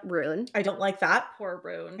worried about Rune. I don't like that. Poor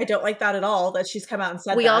Rune. I don't like that at all, that she's come out and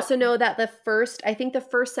said We that. also know that the first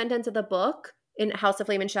sentence of the book in House of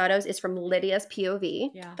Flame and Shadows is from Lydia's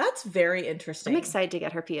POV. Yeah. That's very interesting. I'm excited to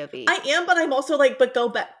get her POV. I am, but I'm also like, but go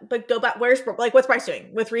back. Where's, like, what's Bryce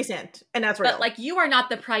doing with Rhysand? And that's where But like, you are not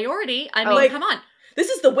the priority. I mean, like- come on. this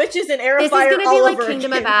is the witches and this is Airfire going to all be like over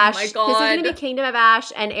Kingdom again. of Ash. my This is going to God. be Kingdom of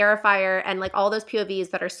Ash and Airfire and like all those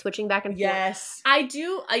POVs that are switching back and forth. Yes. I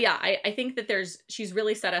do, I think that she's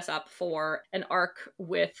really set us up for an arc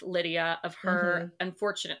with Lydia of her,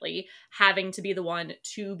 unfortunately, having to be the one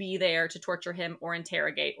to be there to torture him or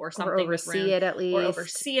interrogate or something. Or with Rune, oversee it at least. or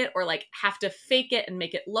oversee it, or like have to fake it and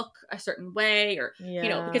make it look a certain way, or you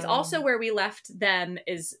know, because also where we left them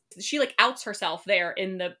is she like outs herself there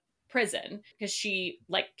in the prison because she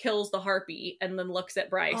like kills the harpy and then looks at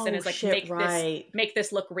Bryce and is like, make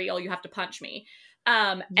this look real, you have to punch me.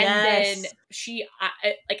 And then she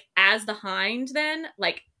like as the Hind then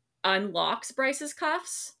like unlocks Bryce's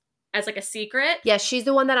cuffs as like a secret. Yeah, she's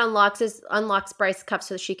the one that unlocks Bryce's cuffs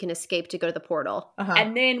so that she can escape to go to the portal.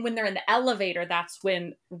 And then when they're in the elevator, that's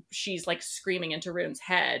when she's like screaming into Rune's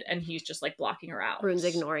head and he's just like blocking her out. Rune's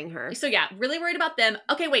ignoring her. So yeah, really worried about them.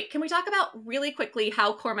 Okay, wait, can we talk about really quickly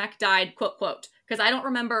how Cormac died, quote, because I don't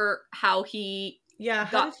remember how he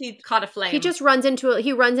how did he caught a flame. He just runs into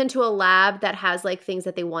a lab that has like things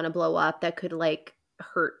that they want to blow up that could like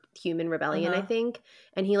hurt human rebellion, I think.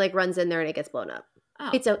 And he like runs in there and it gets blown up. Oh,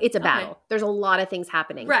 It's a battle. There's a lot of things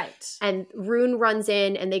happening. Right. And Rune runs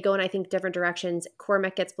in and they go in, I think, different directions.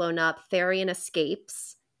 Cormac gets blown up. Therian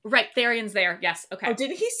escapes. Right. Therion's there. Yes. Okay. Oh,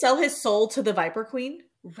 didn't he sell his soul to the Viper Queen?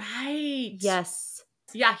 Right. Yes.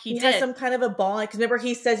 Yeah, he did. Has some kind of a bond. Because remember,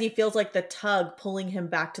 he says he feels like the tug pulling him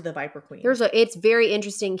back to the Viper Queen. It's very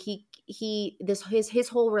interesting. his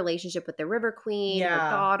whole relationship with the River Queen, her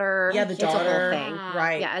daughter. Yeah, the daughter. It's a whole thing.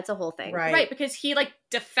 Right. Yeah, it's a whole thing. Right. Because he like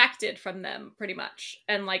defected from them pretty much.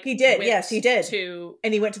 And like he did. Yes, he did.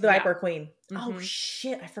 And he went to the Viper Queen. Mm-hmm. Oh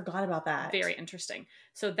shit, I forgot about that. Very interesting.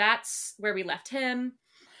 So that's where we left him.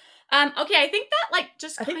 Okay, I think that like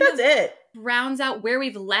just I think that's it. Rounds out where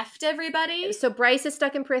we've left everybody. So Bryce is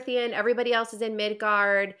stuck in Prithian. Everybody else is in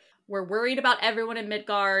Midgard. We're worried about everyone in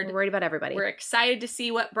Midgard. We're worried about everybody. We're excited to see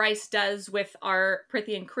what Bryce does with our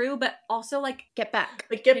Prithian crew, but also like get back.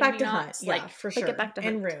 Like get back to Hunt. Like, yeah, for sure. Get back to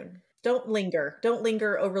Hunt. And Rune. Don't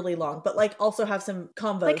linger overly long, but like also have some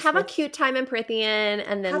convos. Like have a cute time in Prithian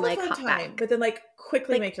and then have like a fun hop time, back. but then like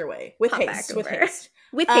quickly make your way with haste. With haste.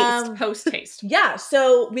 With haste. Post haste. Yeah,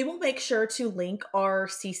 so we will make sure to link our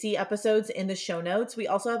CC episodes in the show notes. We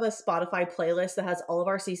also have a Spotify playlist that has all of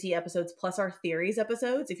our CC episodes plus our theories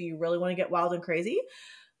episodes if you really want to get wild and crazy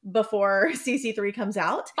before CC3 comes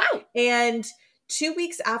out. Wow. And 2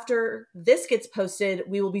 weeks after this gets posted,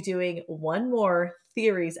 we will be doing one more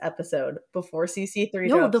theories episode before CC3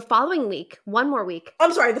 No, drops. the following week. One more week.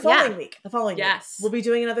 I'm sorry, the following week. The following week. We'll be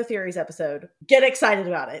doing another theories episode. Get excited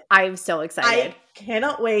about it. I'm so excited. I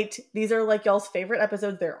cannot wait. These are like y'all's favorite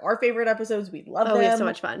episodes. They're our favorite episodes. We love them. We have so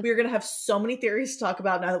much fun. We're going to have so many theories to talk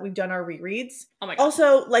about now that we've done our rereads. Oh my God.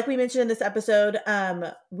 Also, like we mentioned in this episode,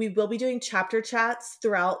 we will be doing chapter chats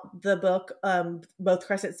throughout the book, both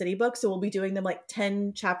Crescent City books. So we'll be doing them like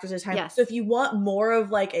 10 chapters at a time. Yes. So if you want more of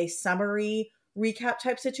like a summary recap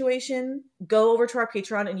type situation, go over to our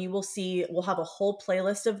Patreon and you will see we'll have a whole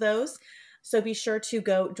playlist of those. So be sure to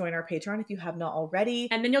go join our Patreon if you have not already.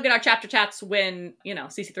 And then you'll get our chapter chats when,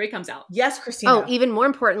 CC3 comes out. Yes, Christina. Oh, even more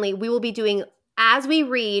importantly, we will be doing, as we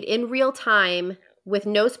read in real time with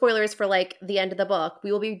no spoilers for like the end of the book,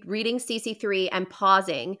 we will be reading CC3 and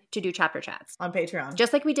pausing to do chapter chats. On Patreon.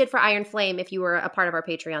 Just like we did for Iron Flame if you were a part of our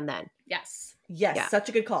Patreon then. Yes. Yes, Yeah. such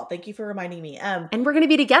a good call. Thank you for reminding me. And we're going to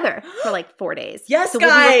be together for like 4 days. Yes, so guys.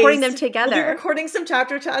 we'll be recording them together. We'll be recording some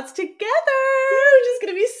chapter chats together, which is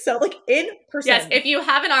going to be so like in person. Yes, if you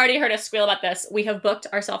haven't already heard us squeal about this, we have booked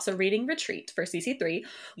ourselves a reading retreat for CC3.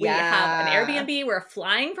 We have an Airbnb. We're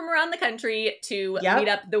flying from around the country to meet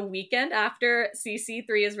up the weekend after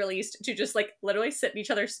CC3 is released to just like literally sit in each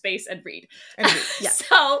other's space and read. Yes.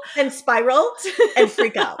 So and spiral and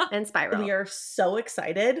freak out. And spiral. We are so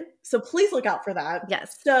excited. So please look out for that.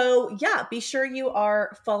 Yes. So yeah, be sure you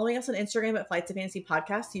are following us on Instagram at Flights of Fantasy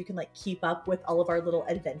Podcast so you can like keep up with all of our little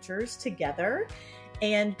adventures together.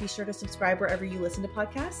 And be sure to subscribe wherever you listen to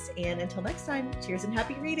podcasts. And until next time, cheers and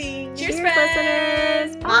happy reading. Cheers,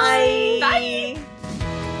 listeners. Bye. Bye.